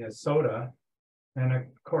logging is SOTA. And of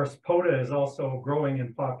course, POTA is also growing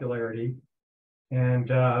in popularity, and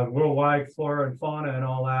worldwide flora and fauna and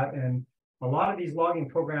all that. And a lot of these logging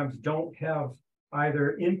programs don't have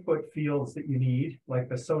either input fields that you need, like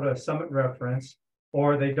the SOTA Summit reference,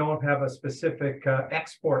 or they don't have a specific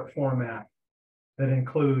export format that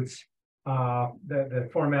includes the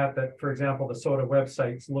format that, for example, the SOTA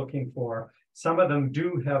website's looking for. Some of them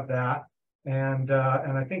do have that, and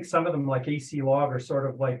I think some of them, like AC Log, are sort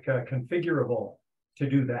of like configurable to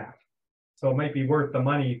do that. So it might be worth the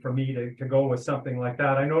money for me to go with something like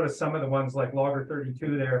that. I noticed some of the ones like Logger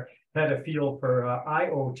 32 there had a field for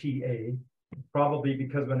IOTA, probably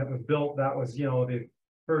because when it was built, that was, you know, the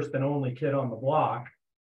first and only kid on the block.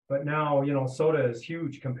 But now, you know, SOTA is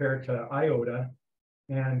huge compared to IOTA.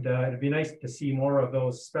 And it'd be nice to see more of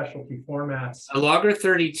those specialty formats. A Logger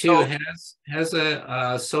 32 has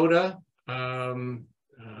a SOTA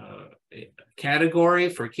category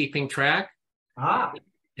for keeping track. Ah,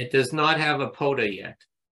 It does not have a POTA yet.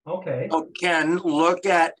 okay. Oh, Ken, look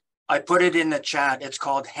at, I put it in the chat. It's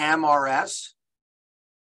called HAMRS.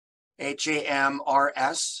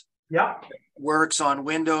 HAMRS. Yeah. Works on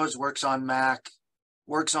Windows, works on Mac,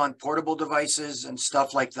 works on portable devices and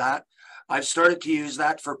stuff like that. I've started to use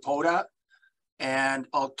that for POTA, and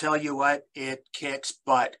I'll tell you what, it kicks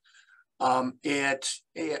butt.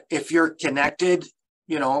 If you're connected,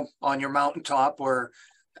 you know, on your mountaintop or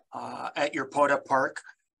at your POTA park,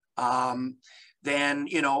 then,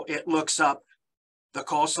 you know, it looks up the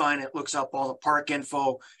call sign, it looks up all the park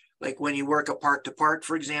info. Like when you work a park to park,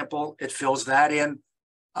 for example, it fills that in.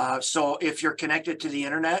 So if you're connected to the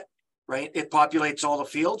internet, right, it populates all the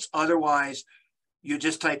fields. Otherwise, you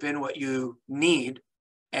just type in what you need,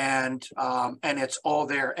 and it's all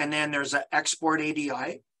there. And then there's an export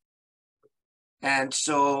ADI. And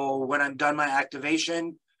so when I'm done my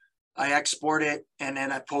activation, I export it and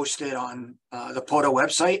then I post it on the POTA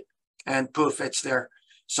website, and poof, it's there.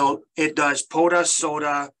 So it does POTA,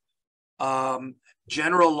 SOTA,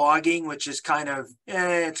 general logging, which is kind of,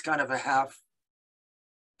 it's kind of a half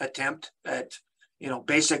attempt at, you know,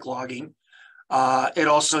 basic logging. It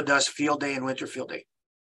also does field day and winter field day.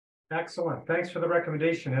 Excellent. Thanks for the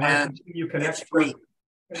recommendation. And you can it's free.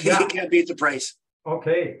 Yeah. You can't beat the price.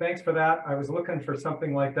 Okay, thanks for that. I was looking for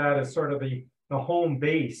something like that as sort of the home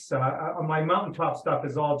base. My mountaintop stuff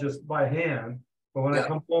is all just by hand, but when I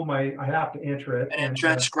come home, I have to enter it and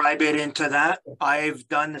transcribe it into that. I've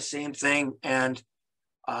done the same thing, and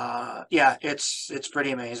yeah, it's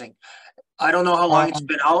pretty amazing. I don't know how long it's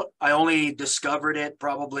been out. I only discovered it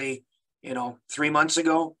probably, you know, 3 months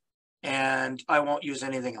ago, and I won't use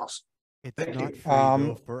anything else. It's not free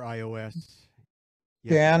though for iOS.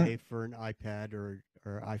 You have to pay for an iPad or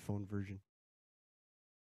iPhone version.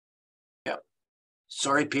 Yeah.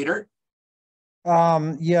 Sorry, Peter.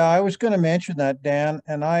 Yeah, I was going to mention that, Dan,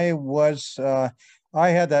 and I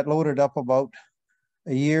had that loaded up about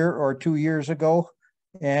a year or 2 years ago,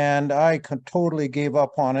 and I totally gave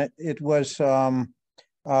up on it. It was,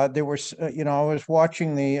 there was, you know, I was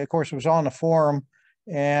watching of course, it was on the forum,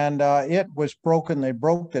 and it was broken. They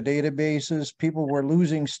broke the databases. People were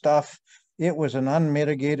losing stuff. It was an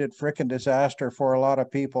unmitigated frickin' disaster for a lot of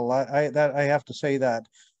people. I have to say that.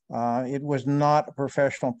 It was not a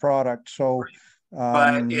professional product. So,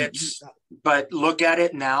 but look at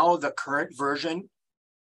it now, the current version.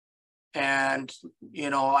 And, you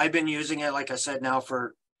know, I've been using it, like I said, now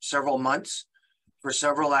for several months, for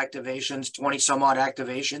several activations, 20 some odd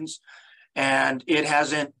activations, and it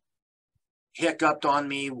hasn't hiccuped on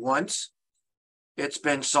me once. It's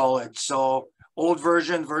been solid. So old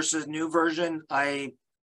version versus new version, I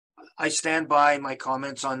stand by my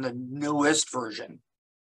comments on the newest version.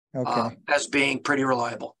 Okay. As being pretty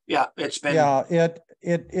reliable. Yeah, it's been. Yeah,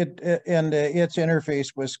 its interface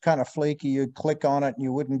was kind of flaky. You'd click on it and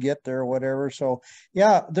you wouldn't get there or whatever. So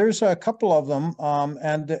yeah, there's a couple of them.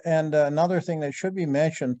 And another thing that should be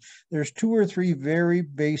mentioned, there's 2 or 3 very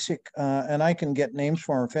basic, and I can get names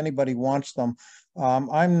for them if anybody wants them.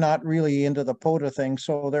 I'm not really into the POTA thing,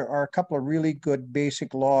 so there are a couple of really good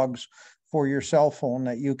basic logs for your cell phone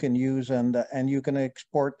that you can use, and you can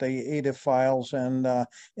export the ADIF files, and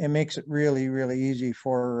it makes it really, really easy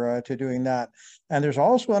for to doing that. And there's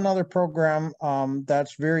also another program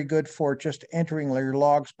that's very good for just entering your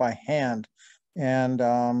logs by hand. And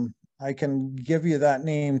I can give you that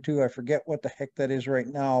name too. I forget what the heck that is right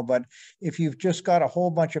now, but if you've just got a whole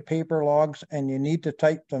bunch of paper logs and you need to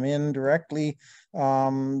type them in directly,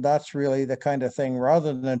 that's really the kind of thing,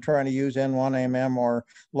 rather than trying to use N1MM or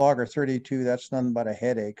Logger 32. That's none but a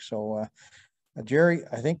headache. So Jerry,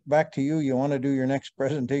 I think back to you. You want to do your next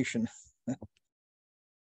presentation.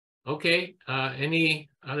 Okay, any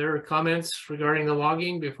other comments regarding the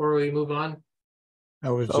logging before we move on? I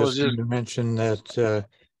was just going to mention that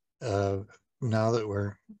now that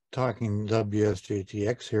we're talking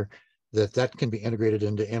WSJTX here, that can be integrated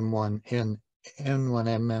into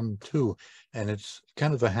N1MM2, and it's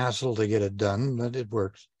kind of a hassle to get it done, but it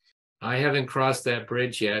works. I haven't crossed that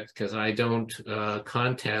bridge yet because I don't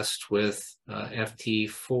contest with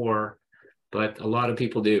FT4, but a lot of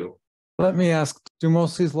people do. Let me ask, do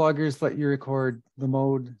most of these loggers let you record the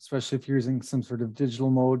mode, especially if you're using some sort of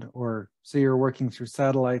digital mode, or say you're working through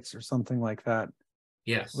satellites or something like that?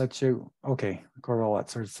 Yes. Let you, okay, record all that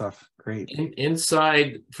sort of stuff. Great.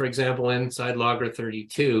 Inside, for example, inside Logger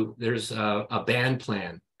 32, there's a band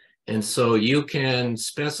plan. And so you can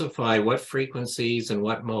specify what frequencies and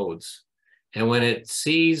what modes. And when it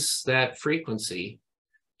sees that frequency,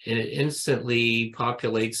 it instantly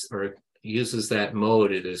populates or uses that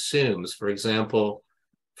mode it assumes. For example,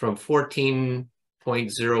 from 14.0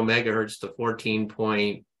 megahertz to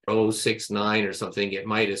 14.069 or something, it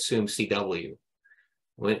might assume CW.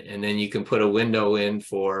 And then you can put a window in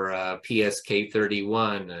for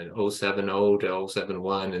PSK31 and 070 to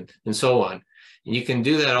 071 and so on. And you can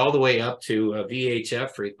do that all the way up to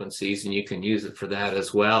VHF frequencies, and you can use it for that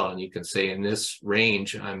as well. And you can say in this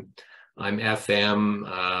range, I'm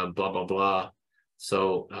FM, blah, blah, blah.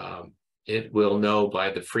 So it will know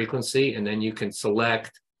by the frequency, and then you can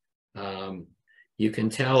select, you can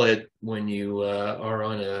tell it when you are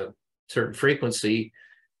on a certain frequency,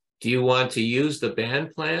 do you want to use the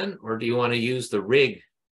band plan or do you want to use the rig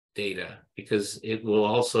data? Because it will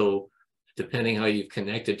also, depending how you've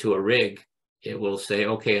connected to a rig, it will say,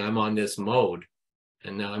 okay, I'm on this mode,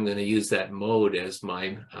 and now I'm going to use that mode as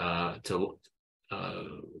my, to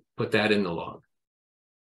put that in the log.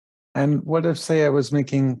 And what if, say, I was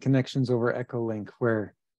making connections over Echolink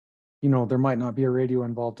where, you know, there might not be a radio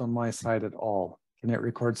involved on my side at all? Can it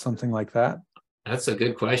record something like that? That's a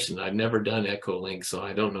good question. I've never done Echolink, so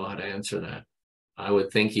I don't know how to answer that. I would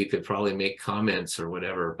think you could probably make comments or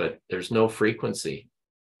whatever, but there's no frequency.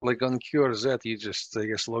 Like on QRZ, you just, I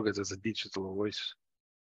guess, log it as a digital voice.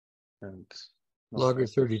 And Logger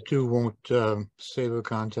 32 won't save a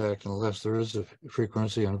contact unless there is a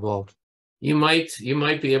frequency involved. You might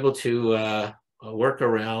be able to work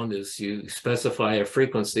around is you specify a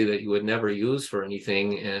frequency that you would never use for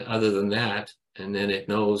anything other than that, and then it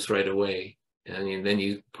knows right away. And then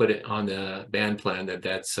you put it on the band plan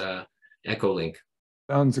that's Echolink.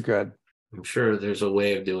 Sounds good. I'm sure there's a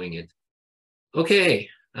way of doing it. Okay,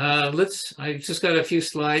 I just got a few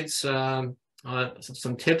slides on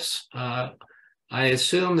some tips. I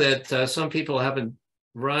assume that some people haven't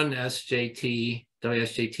run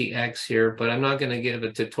WSJTX here, but I'm not going to give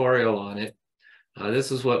a tutorial on it.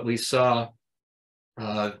 This is what we saw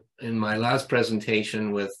in my last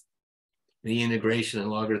presentation with the integration in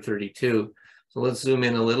Logger 32. So let's zoom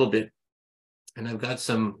in a little bit. And I've got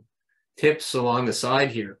some tips along the side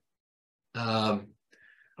here. I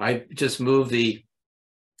just moved the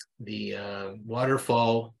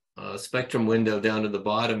waterfall spectrum window down to the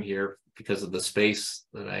bottom here because of the space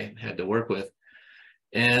that I had to work with.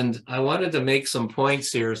 And I wanted to make some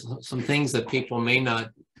points here, some things that people may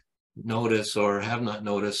not notice or have not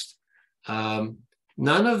noticed. None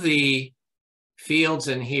of the fields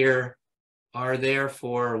in here are there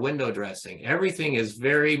for window dressing. Everything is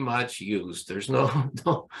very much used. There's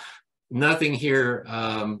nothing here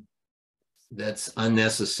that's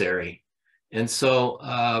unnecessary. And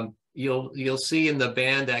so you'll see in the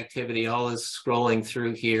band activity, all is scrolling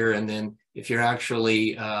through here. And then if you're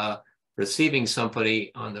actually receiving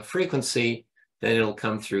somebody on the frequency, then it'll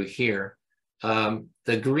come through here.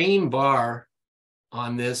 The green bar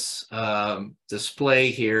on this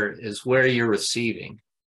display here is where you're receiving.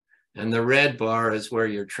 And the red bar is where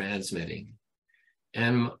you're transmitting.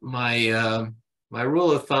 And my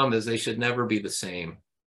rule of thumb is they should never be the same,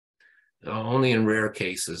 only in rare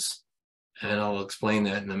cases. And I'll explain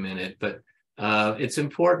that in a minute. But it's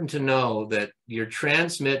important to know that your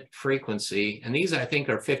transmit frequency, and these I think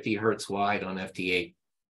are 50 hertz wide on FT8,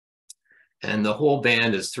 and the whole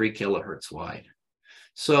band is 3 kilohertz wide.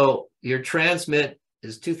 So your transmit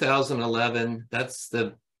is 2011. That's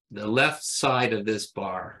the left side of this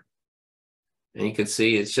bar. And you can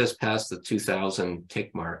see it's just past the 2000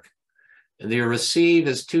 tick mark. And the receive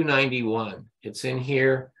is 291. It's in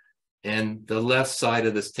here, and the left side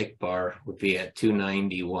of this tick bar would be at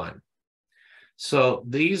 291. So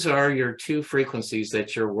these are your two frequencies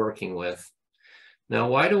that you're working with. Now,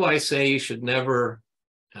 why do I say you should never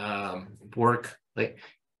work like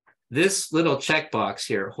this little checkbox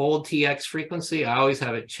here, hold TX frequency? I always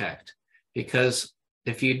have it checked, because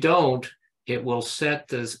if you don't, it will set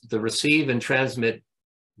the receive and transmit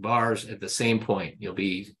bars at the same point. You'll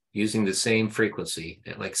be using the same frequency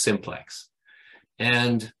like simplex.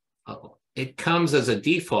 And it comes as a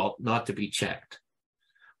default not to be checked.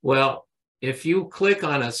 Well, if you click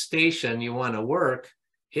on a station you want to work,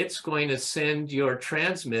 it's going to send your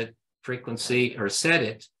transmit frequency or set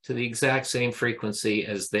it to the exact same frequency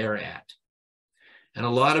as they're at. And a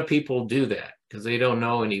lot of people do that because they don't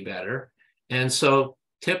know any better. And so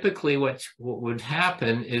typically what would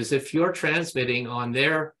happen is if you're transmitting on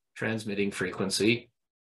their transmitting frequency,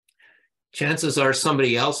 chances are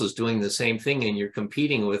somebody else is doing the same thing and you're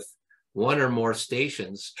competing with one or more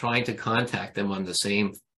stations trying to contact them on the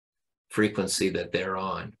same frequency that they're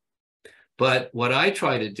on. But what I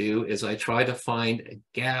try to do is I try to find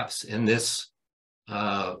gaps in this.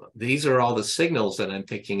 These are all the signals that I'm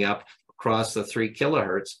picking up across the 3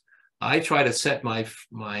 kilohertz. I try to set my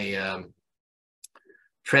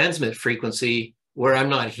transmit frequency where I'm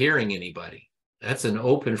not hearing anybody. That's an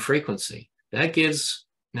open frequency. That gives,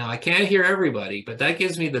 now I can't hear everybody, but that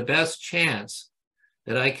gives me the best chance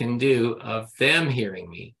that I can do of them hearing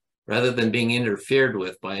me rather than being interfered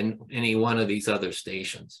with by any one of these other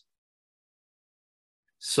stations.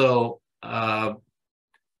 So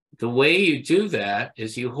the way you do that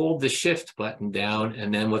is you hold the shift button down,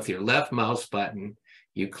 and then with your left mouse button,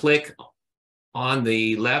 you click on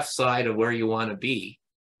the left side of where you want to be,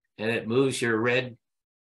 and it moves your red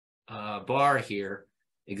bar here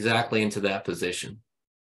exactly into that position.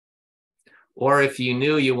 Or if you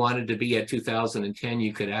knew you wanted to be at 2010,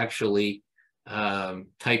 you could actually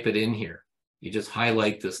type it in here. You just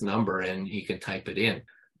highlight this number and you can type it in.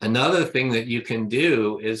 Another thing that you can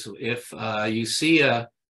do is if you see a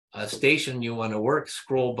station you want to work,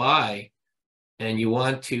 scroll by, and you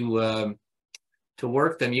want to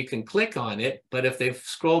work them, you can click on it. But if they've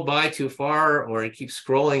scrolled by too far or it keeps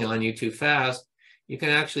scrolling on you too fast, you can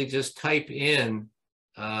actually just type in,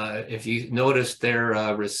 if you notice their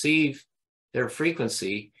their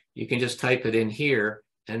frequency, you can just type it in here.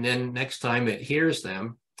 And then next time it hears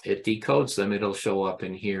them, it decodes them, it'll show up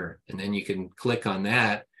in here. And then you can click on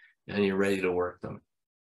that and you're ready to work them.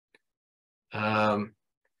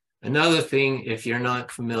 Another thing, if you're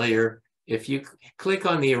not familiar, if you click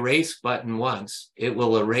on the erase button once, it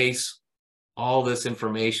will erase all this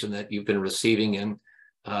information that you've been receiving in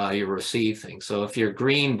your receive thing. So if your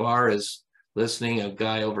green bar is listening, a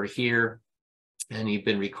guy over here, and you've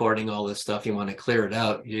been recording all this stuff, you want to clear it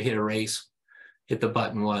out, you hit erase, hit the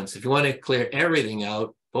button once. If you want to clear everything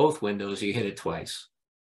out, both windows, you hit it twice.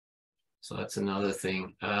 So that's another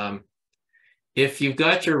thing. If you've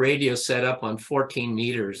got your radio set up on 14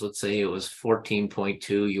 meters, let's say it was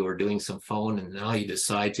 14.2, you were doing some phone and now you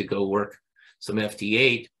decide to go work some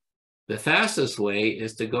FT8, the fastest way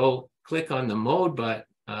is to go click on the mode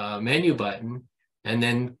menu button, and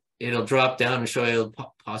then it'll drop down and show you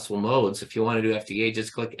possible modes. If you want to do FT8,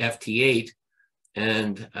 just click FT8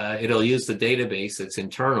 and it'll use the database that's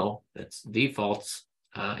internal, that's defaults,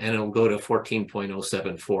 and it'll go to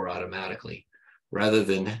 14.074 automatically, rather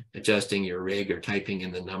than adjusting your rig or typing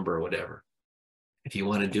in the number or whatever. If you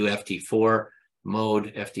want to do FT4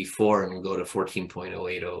 mode, FT4, and we'll go to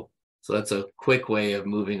 14.080. So that's a quick way of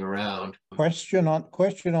moving around. Question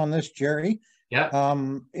on this, Jerry. Yeah.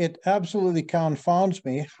 It absolutely confounds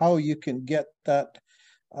me how you can get that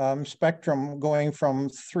spectrum going from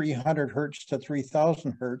 300 hertz to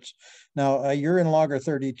 3000 hertz. Now you're in Logger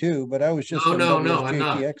 32, but I was just no, I'm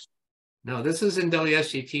not. No, this is in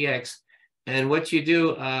WSGTX. And what you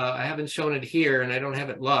do, I haven't shown it here and I don't have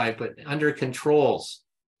it live, but under controls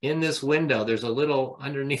in this window, there's a little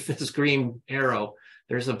underneath this green arrow,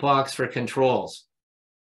 there's a box for controls.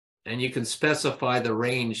 And you can specify the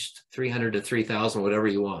range 300 to 3000, whatever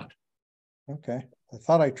you want. Okay. I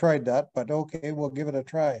thought I tried that, but okay, we'll give it a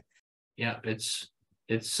try. Yeah, and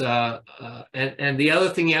the other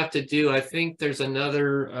thing you have to do, I think there's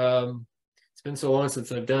another, it's been so long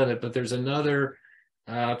since I've done it, but there's another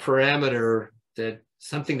parameter that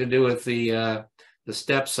something to do with the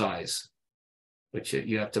step size, which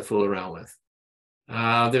you have to fool around with.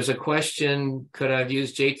 There's a question, could I have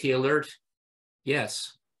used JT Alert?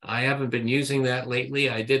 Yes, I haven't been using that lately.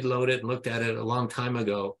 I did load it and looked at it a long time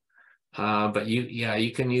ago. But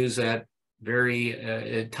you can use that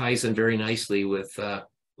it ties in very nicely with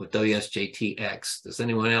WSJTX. Does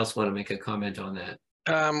anyone else want to make a comment on that?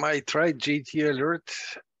 I tried JT Alert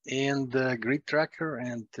and Grid Tracker,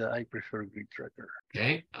 and I prefer Grid Tracker.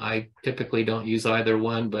 Okay, I typically don't use either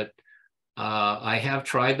one, but I have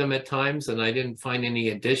tried them at times and I didn't find any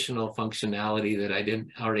additional functionality that I didn't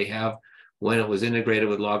already have when it was integrated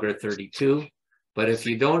with Logger 32. But if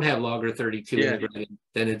you don't have Logger 32 integrated,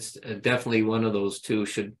 then it's definitely one of those two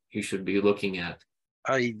you should be looking at.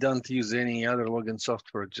 I don't use any other login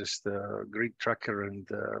software, just Grid Tracker, and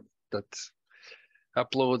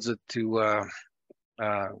uploads it to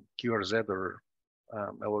QRZ or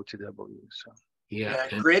LOTW. So Yeah.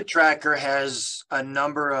 Yeah, Grid Tracker has a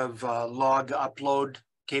number of log upload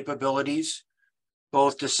capabilities,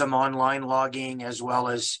 both to some online logging as well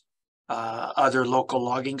as other local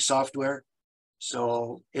logging software.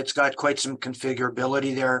 So it's got quite some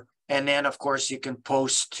configurability there. And then, of course, you can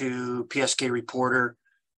post to PSK Reporter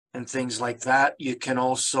and things like that. You can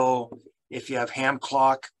also, if you have ham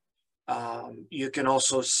clock, you can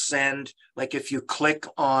also send, like if you click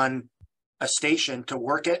on a station to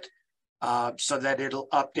work it, so that it'll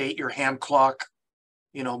update your ham clock,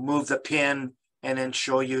 you know, move the pin and then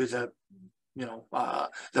show you the, you know,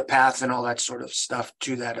 the path and all that sort of stuff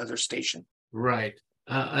to that other station. Right.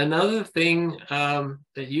 Another thing that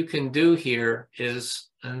you can do here is,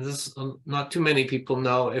 and this not too many people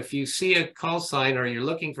know, if you see a call sign or you're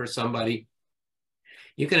looking for somebody,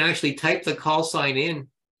 you can actually type the call sign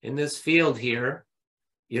in this field here.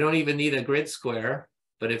 You don't even need a grid square,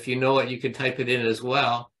 but if you know it, you can type it in as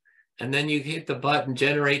well. And then you hit the button,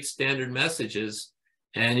 generate standard messages,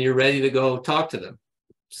 and you're ready to go talk to them.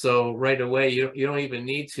 So right away, you don't even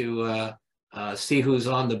need to see who's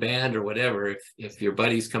on the band or whatever. If your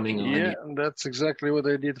buddy's coming on. Yeah, that's exactly what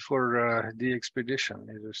I did for the expedition.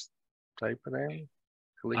 You just type it in,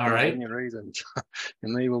 click All on right. generate, and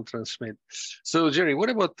enable transmit. So Jerry, what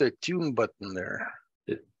about the tune button there?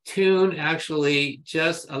 The tune actually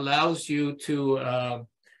just allows you to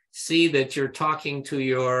see that you're talking to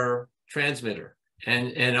your transmitter,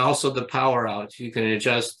 and also the power out. You can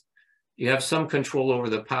adjust. You have some control over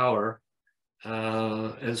the power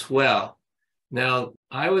as well. Now,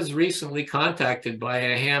 I was recently contacted by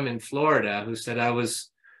a ham in Florida who said I was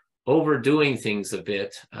overdoing things a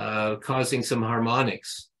bit, causing some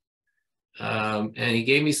harmonics. And he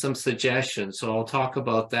gave me some suggestions, so I'll talk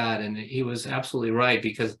about that. And he was absolutely right,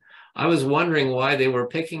 because I was wondering why they were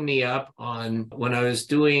picking me up on, when I was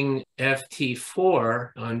doing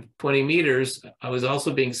FT4 on 20 meters, I was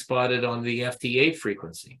also being spotted on the FT8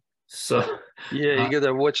 frequency. So yeah, you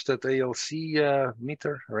gotta watch that ALC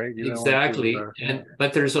meter, right? You exactly. To,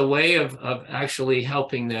 but there's a way of actually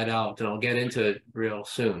helping that out, and I'll get into it real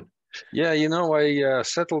soon. Yeah, you know, I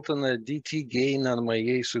settled on a DT gain on my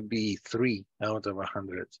ACE would be 3 out of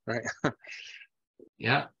 100, right?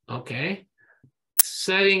 Yeah, okay.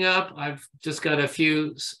 Setting up, I've just got a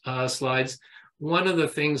few slides. One of the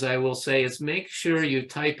things I will say is make sure you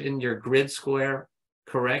type in your grid square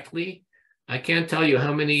correctly. I can't tell you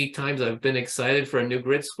how many times I've been excited for a new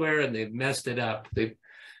grid square and they've messed it up.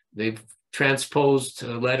 They've transposed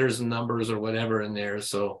letters and numbers or whatever in there.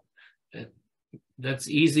 So that's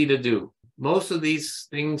easy to do. Most of these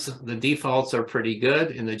things, the defaults are pretty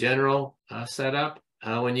good in the general setup.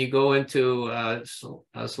 When you go into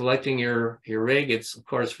selecting your rig, it's of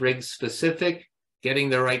course rig specific. Getting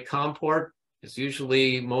the right COM port is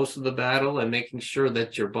usually most of the battle, and making sure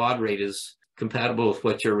that your baud rate is compatible with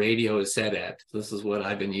what your radio is set at. This is what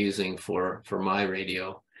I've been using for my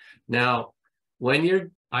radio. Now,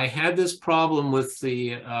 I had this problem with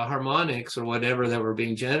the harmonics or whatever that were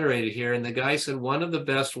being generated here, and the guy said one of the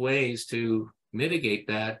best ways to mitigate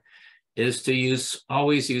that is to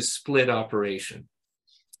always use split operation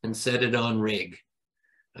and set it on rig.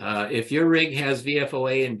 If your rig has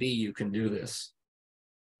VFO A and B, you can do this.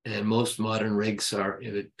 And most modern rigs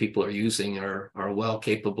that people are using are well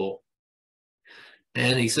capable.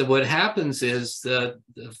 And he said, what happens is the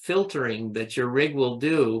filtering that your rig will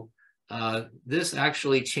do, this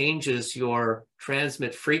actually changes your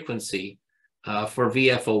transmit frequency for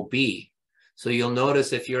VFOB. So you'll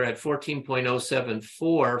notice if you're at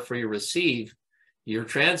 14.074 for your receive, your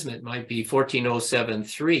transmit might be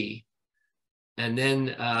 14.073. And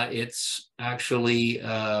then it's actually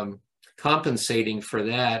compensating for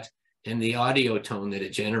that in the audio tone that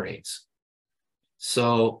it generates.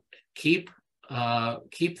 So keep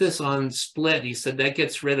this on split. He said that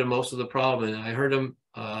gets rid of most of the problem. And I heard him,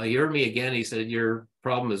 he heard me again. He said, your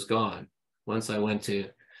problem is gone once I went to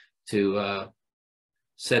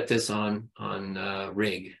set this on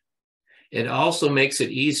rig. It also makes it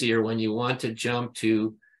easier when you want to jump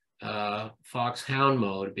to Foxhound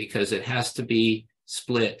mode, because it has to be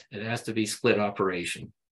split. It has to be split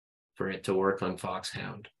operation for it to work on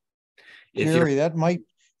Foxhound. Jerry, that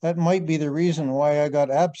might be the reason why I got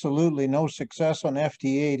absolutely no success on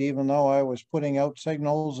FT8, even though I was putting out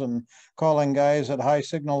signals and calling guys at high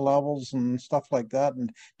signal levels and stuff like that,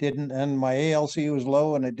 and my ALC was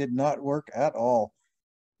low and it did not work at all.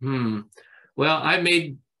 Well, I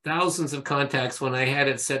made thousands of contacts when I had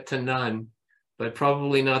it set to none, but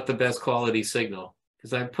probably not the best quality signal,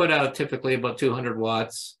 because I put out typically about 200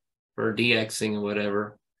 watts for DXing or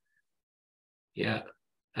whatever. Yeah.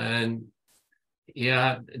 And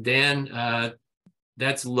yeah, Dan,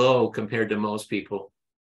 that's low compared to most people.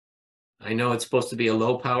 I know it's supposed to be a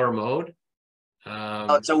low power mode.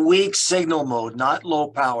 It's a weak signal mode, not low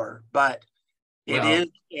power, but it is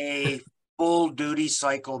a full duty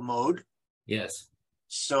cycle mode. Yes.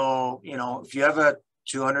 So, you know, if you have a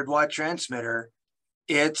 200-watt transmitter,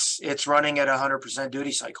 it's running at 100%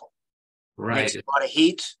 duty cycle. Right. Makes a lot of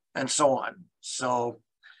heat and so on. So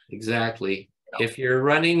exactly. If you're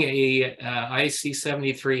running a IC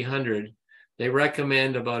 7300, they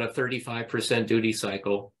recommend about a 35% duty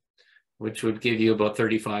cycle, which would give you about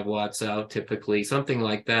 35 watts out typically, something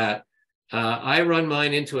like that. I run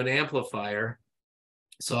mine into an amplifier.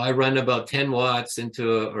 So I run about 10 watts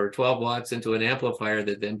or 12 watts into an amplifier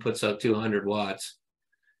that then puts out 200 watts,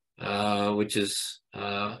 which is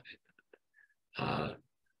not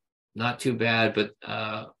too bad, but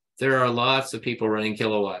there are lots of people running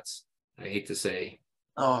kilowatts, I hate to say.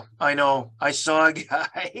 Oh, I know. I saw a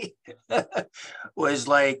guy was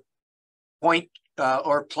like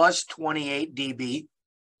or plus 28 dB.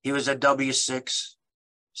 He was a W6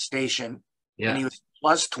 station. Yeah. And he was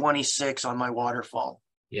plus 26 on my waterfall.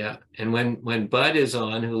 Yeah. And when Bud is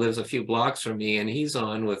on, who lives a few blocks from me, and he's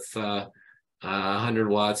on with 100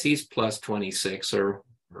 watts, he's plus 26 or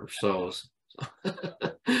so.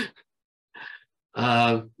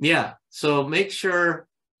 Yeah. So make sure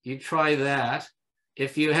you try that.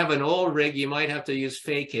 If you have an old rig, you might have to use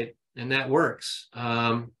Fake It, and that works.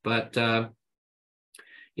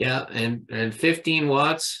 Yeah, and 15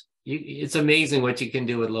 watts, it's amazing what you can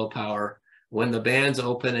do with low power when the band's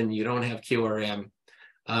open and you don't have QRM.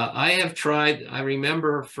 I have tried, I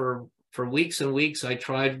remember for weeks and weeks, I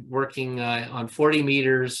tried working on 40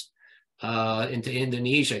 meters into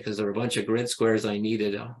Indonesia because there were a bunch of grid squares I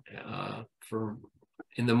needed for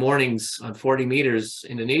in the mornings on 40 meters,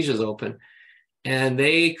 Indonesia's open, and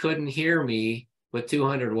they couldn't hear me with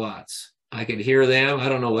 200 watts. I could hear them. I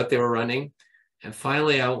don't know what they were running. And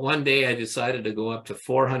finally, one day I decided to go up to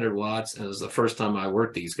 400 watts, and it was the first time I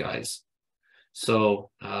worked these guys. So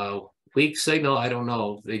weak signal, I don't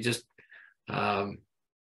know. They just, but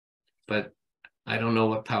I don't know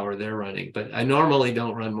what power they're running. But I normally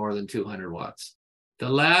don't run more than 200 watts. The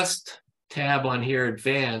last tab on here,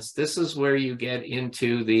 Advanced, this is where you get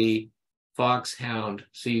into the Fox Hound.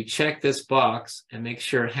 So you check this box and make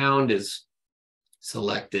sure Hound is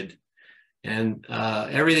selected. And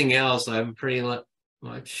everything else, I'm pretty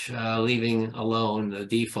much leaving alone, the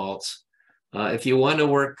defaults. If you want to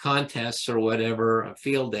work contests or whatever, a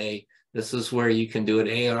field day, this is where you can do an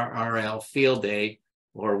ARRL field day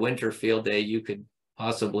or winter field day. You could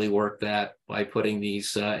possibly work that by putting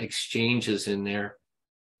these exchanges in there.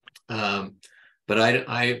 But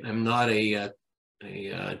I am not a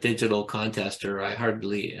digital contester. I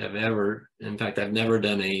hardly have ever, in fact, I've never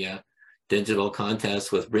done a digital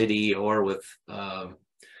contest with RTTY or with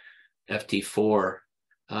FT4.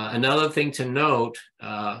 Another thing to note,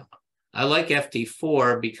 I like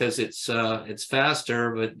FT4 because it's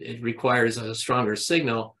faster, but it requires a stronger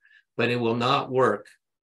signal, but it will not work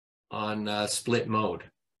on split mode.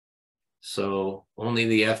 So only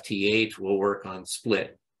the FT8 will work on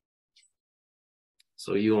split.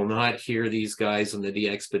 So you will not hear these guys in the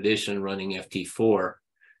DXpedition running FT4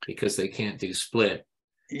 because they can't do split.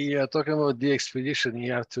 Yeah, talking about DXpedition,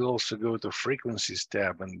 you have to also go to Frequencies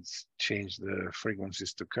tab and change the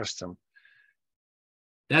frequencies to custom.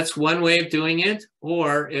 That's one way of doing it.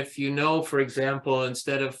 Or if you know, for example,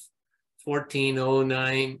 instead of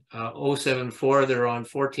 1409.074, they're on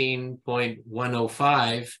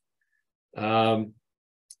 14.105.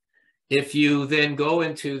 If you then go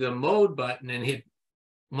into the mode button and hit,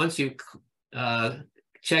 once you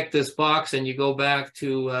check this box and you go back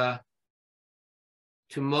to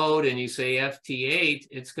mode and you say FT8,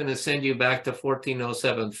 it's going to send you back to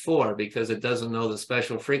 14.074 because it doesn't know the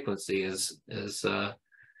special frequency is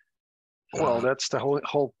well, that's the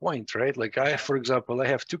whole point, right? Like for example, I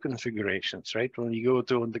have two configurations, right? When you go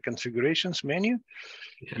to the configurations menu,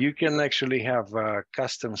 you can actually have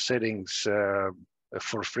custom settings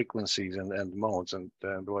for frequencies and modes and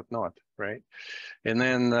whatnot, right? And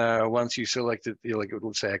then once you select it, like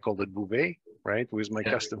let's say I called it Bouvet, right? With my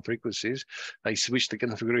custom frequencies, I switch the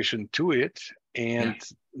configuration to it, and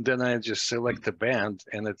then I just select the band,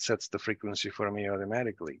 and it sets the frequency for me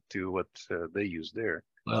automatically to what they use there.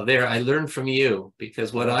 Well, there, I learned from you,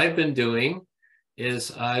 because what I've been doing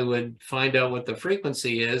is I would find out what the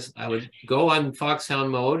frequency is. I would go on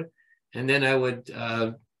Foxhound mode, and then I would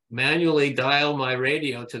manually dial my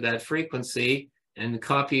radio to that frequency and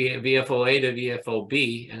copy VFO-A to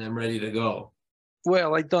VFO-B, and I'm ready to go.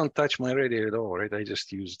 Well, I don't touch my radio at all, right? I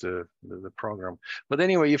just use the program. But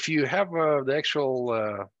anyway, if you have the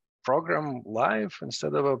actual program live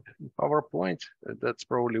instead of a PowerPoint, that's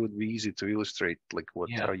probably would be easy to illustrate like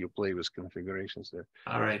how you play with configurations there.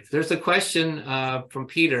 All right. There's a question from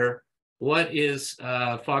Peter. What is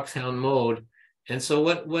Foxhound mode? And so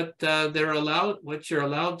what you're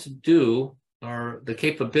allowed to do, or the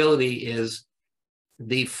capability, is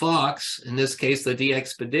the Fox, in this case the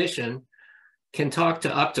DXpedition, can talk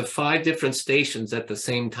to up to 5 different stations at the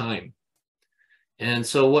same time. And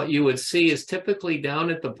so what you would see is typically down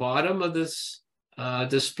at the bottom of this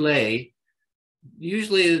display,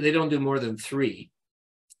 usually they don't do more than 3.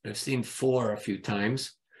 I've seen 4 a few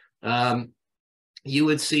times. You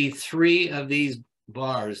would see 3 of these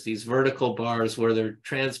bars, these vertical bars where they're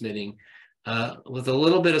transmitting with a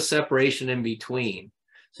little bit of separation in between.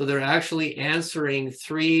 So they're actually answering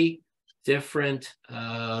 3 different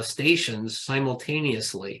stations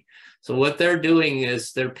simultaneously. So what they're doing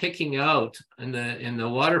is they're picking out in the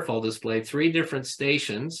waterfall display 3 different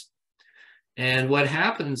stations. And what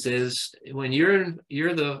happens is when you're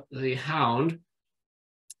the hound,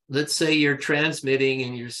 let's say you're transmitting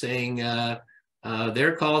and you're saying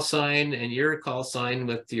their call sign and your call sign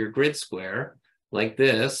with your grid square like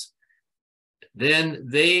this, then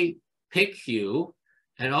they pick you,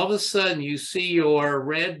 and all of a sudden you see your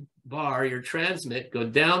red bar, your transmit, go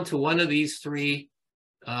down to one of these 3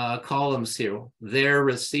 columns here. Their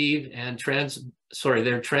receive and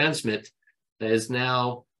their transmit is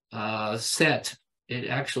now set. It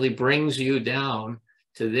actually brings you down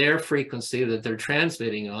to their frequency that they're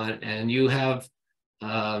transmitting on, and you have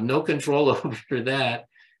no control over that.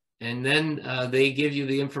 And then they give you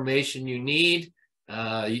the information you need,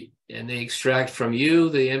 and they extract from you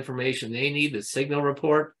the information they need, the signal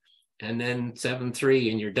report, and then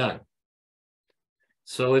 7.3, and you're done.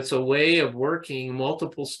 So it's a way of working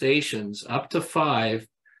multiple stations, up to 5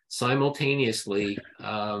 simultaneously,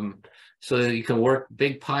 so that you can work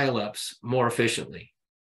big pileups more efficiently.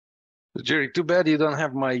 Jerry, too bad you don't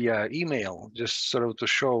have my email, just sort of to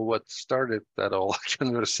show what started that whole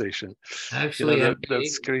conversation. Actually, that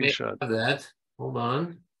screenshot. That. Hold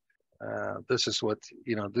on. This is what,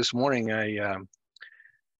 this morning I,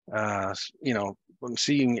 I'm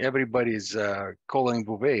seeing everybody's calling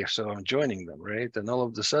Bouvet, so I'm joining them, right? And all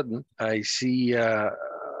of a sudden I see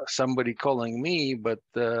somebody calling me, but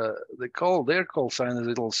their call sign is a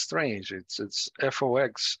little strange. It's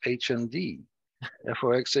FOX HND.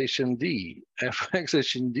 FOX HND. FOX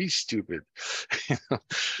HND stupid.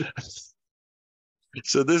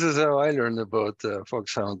 So this is how I learned about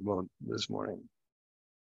Foxhound mode this morning.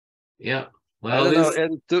 Yeah. Well, I don't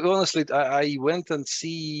know. And honestly, I went and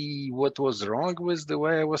see what was wrong with the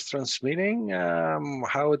way I was transmitting,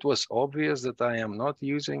 how it was obvious that I am not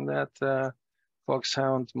using that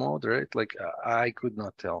Foxhound mode, right? Like I could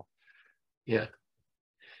not tell. Yeah.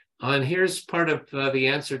 And here's part of the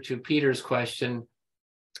answer to Peter's question.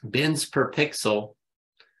 Bins per pixel,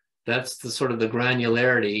 that's the sort of the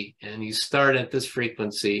granularity, and you start at this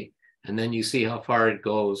frequency and then you see how far it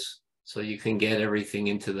goes, so you can get everything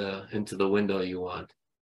into the window you want.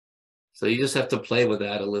 So you just have to play with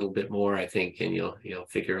that a little bit more, I think, and you'll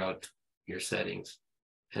figure out your settings.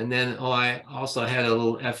 And then I also had a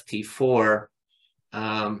little FT4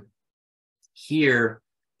 here.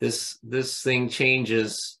 This thing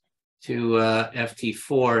changes to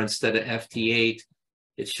FT4 instead of FT8.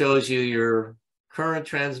 It shows you your current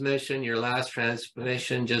transmission, your last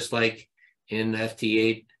transmission, just like in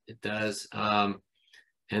FT8 it does.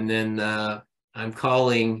 And then I'm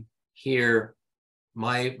calling here,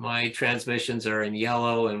 my transmissions are in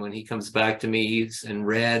yellow, and when he comes back to me, he's in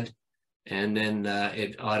red. And then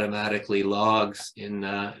it automatically logs in,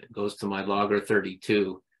 goes to my logger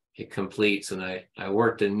 32. It completes, and I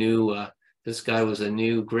worked a new, this guy was a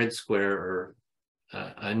new grid square, or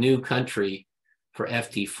a new country for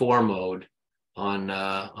FT4 mode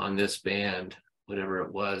on this band, whatever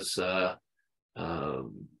it was.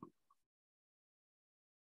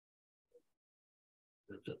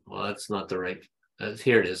 Well, that's not the right,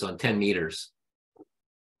 here it is on 10 meters.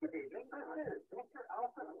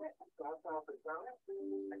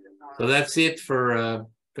 So that's it for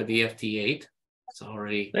the FT8. It's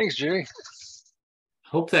already. Thanks, Jerry.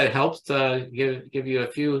 Hope that helps give you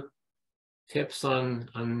a few tips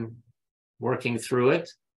on working through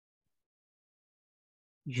it.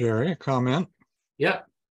 Jerry, a comment? Yeah.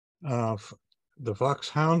 The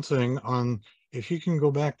Foxhound thing on, if you can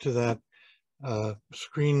go back to that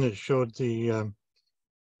screen that showed the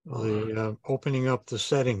opening up the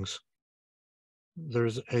settings.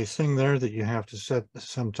 There's a thing there that you have to set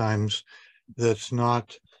sometimes that's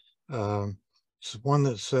not It's one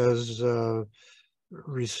that says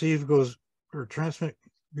receive goes or transmit,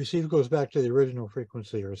 receive goes back to the original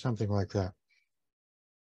frequency or something like that.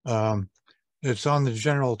 It's on the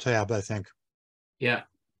general tab, I think. Yeah.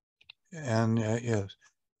 And yes,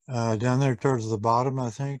 down there towards the bottom, I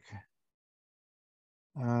think.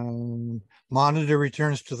 Monitor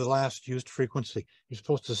returns to the last used frequency. You're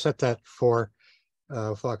supposed to set that for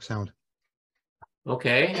Foxhound.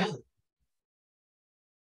 Okay.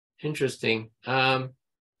 Interesting.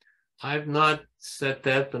 I've not set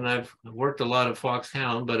that, but I've worked a lot of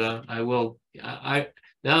Foxhound, but I will.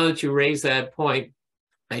 Now that you raise that point,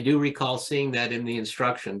 I do recall seeing that in the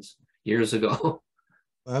instructions years ago.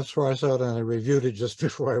 That's where I saw it, and I reviewed it just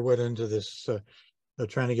before I went into this,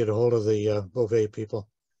 trying to get a hold of the Beauvais people.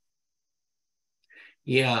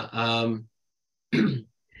 Yeah.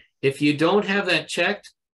 If you don't have that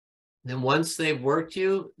checked, then once they've worked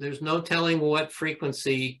you, there's no telling what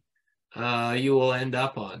frequency you will end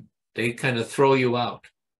up on. They kind of throw you out.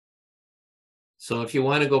 So if you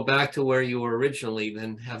want to go back to where you were originally,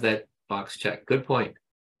 then have that box checked. Good point.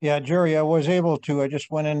 Yeah, Jerry, I was able to, I just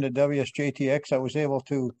went into WSJTX. I was able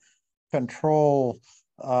to control,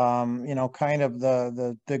 you know, kind of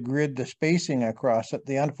the grid, the spacing across it.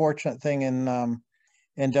 The unfortunate thing in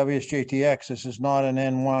WSJTX, this is not an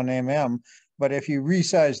N1MM, but if you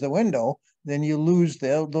resize the window, then you lose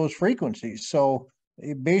those frequencies. So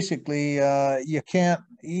basically, you can't,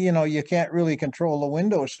 you know, you can't really control the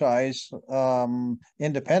window size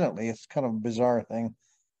independently. It's kind of a bizarre thing.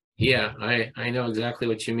 Yeah, I know exactly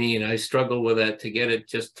what you mean. I struggled with that to get it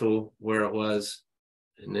just to where it was,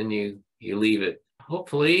 and then you leave it.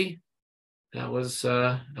 Hopefully that was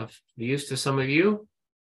of use to some of you.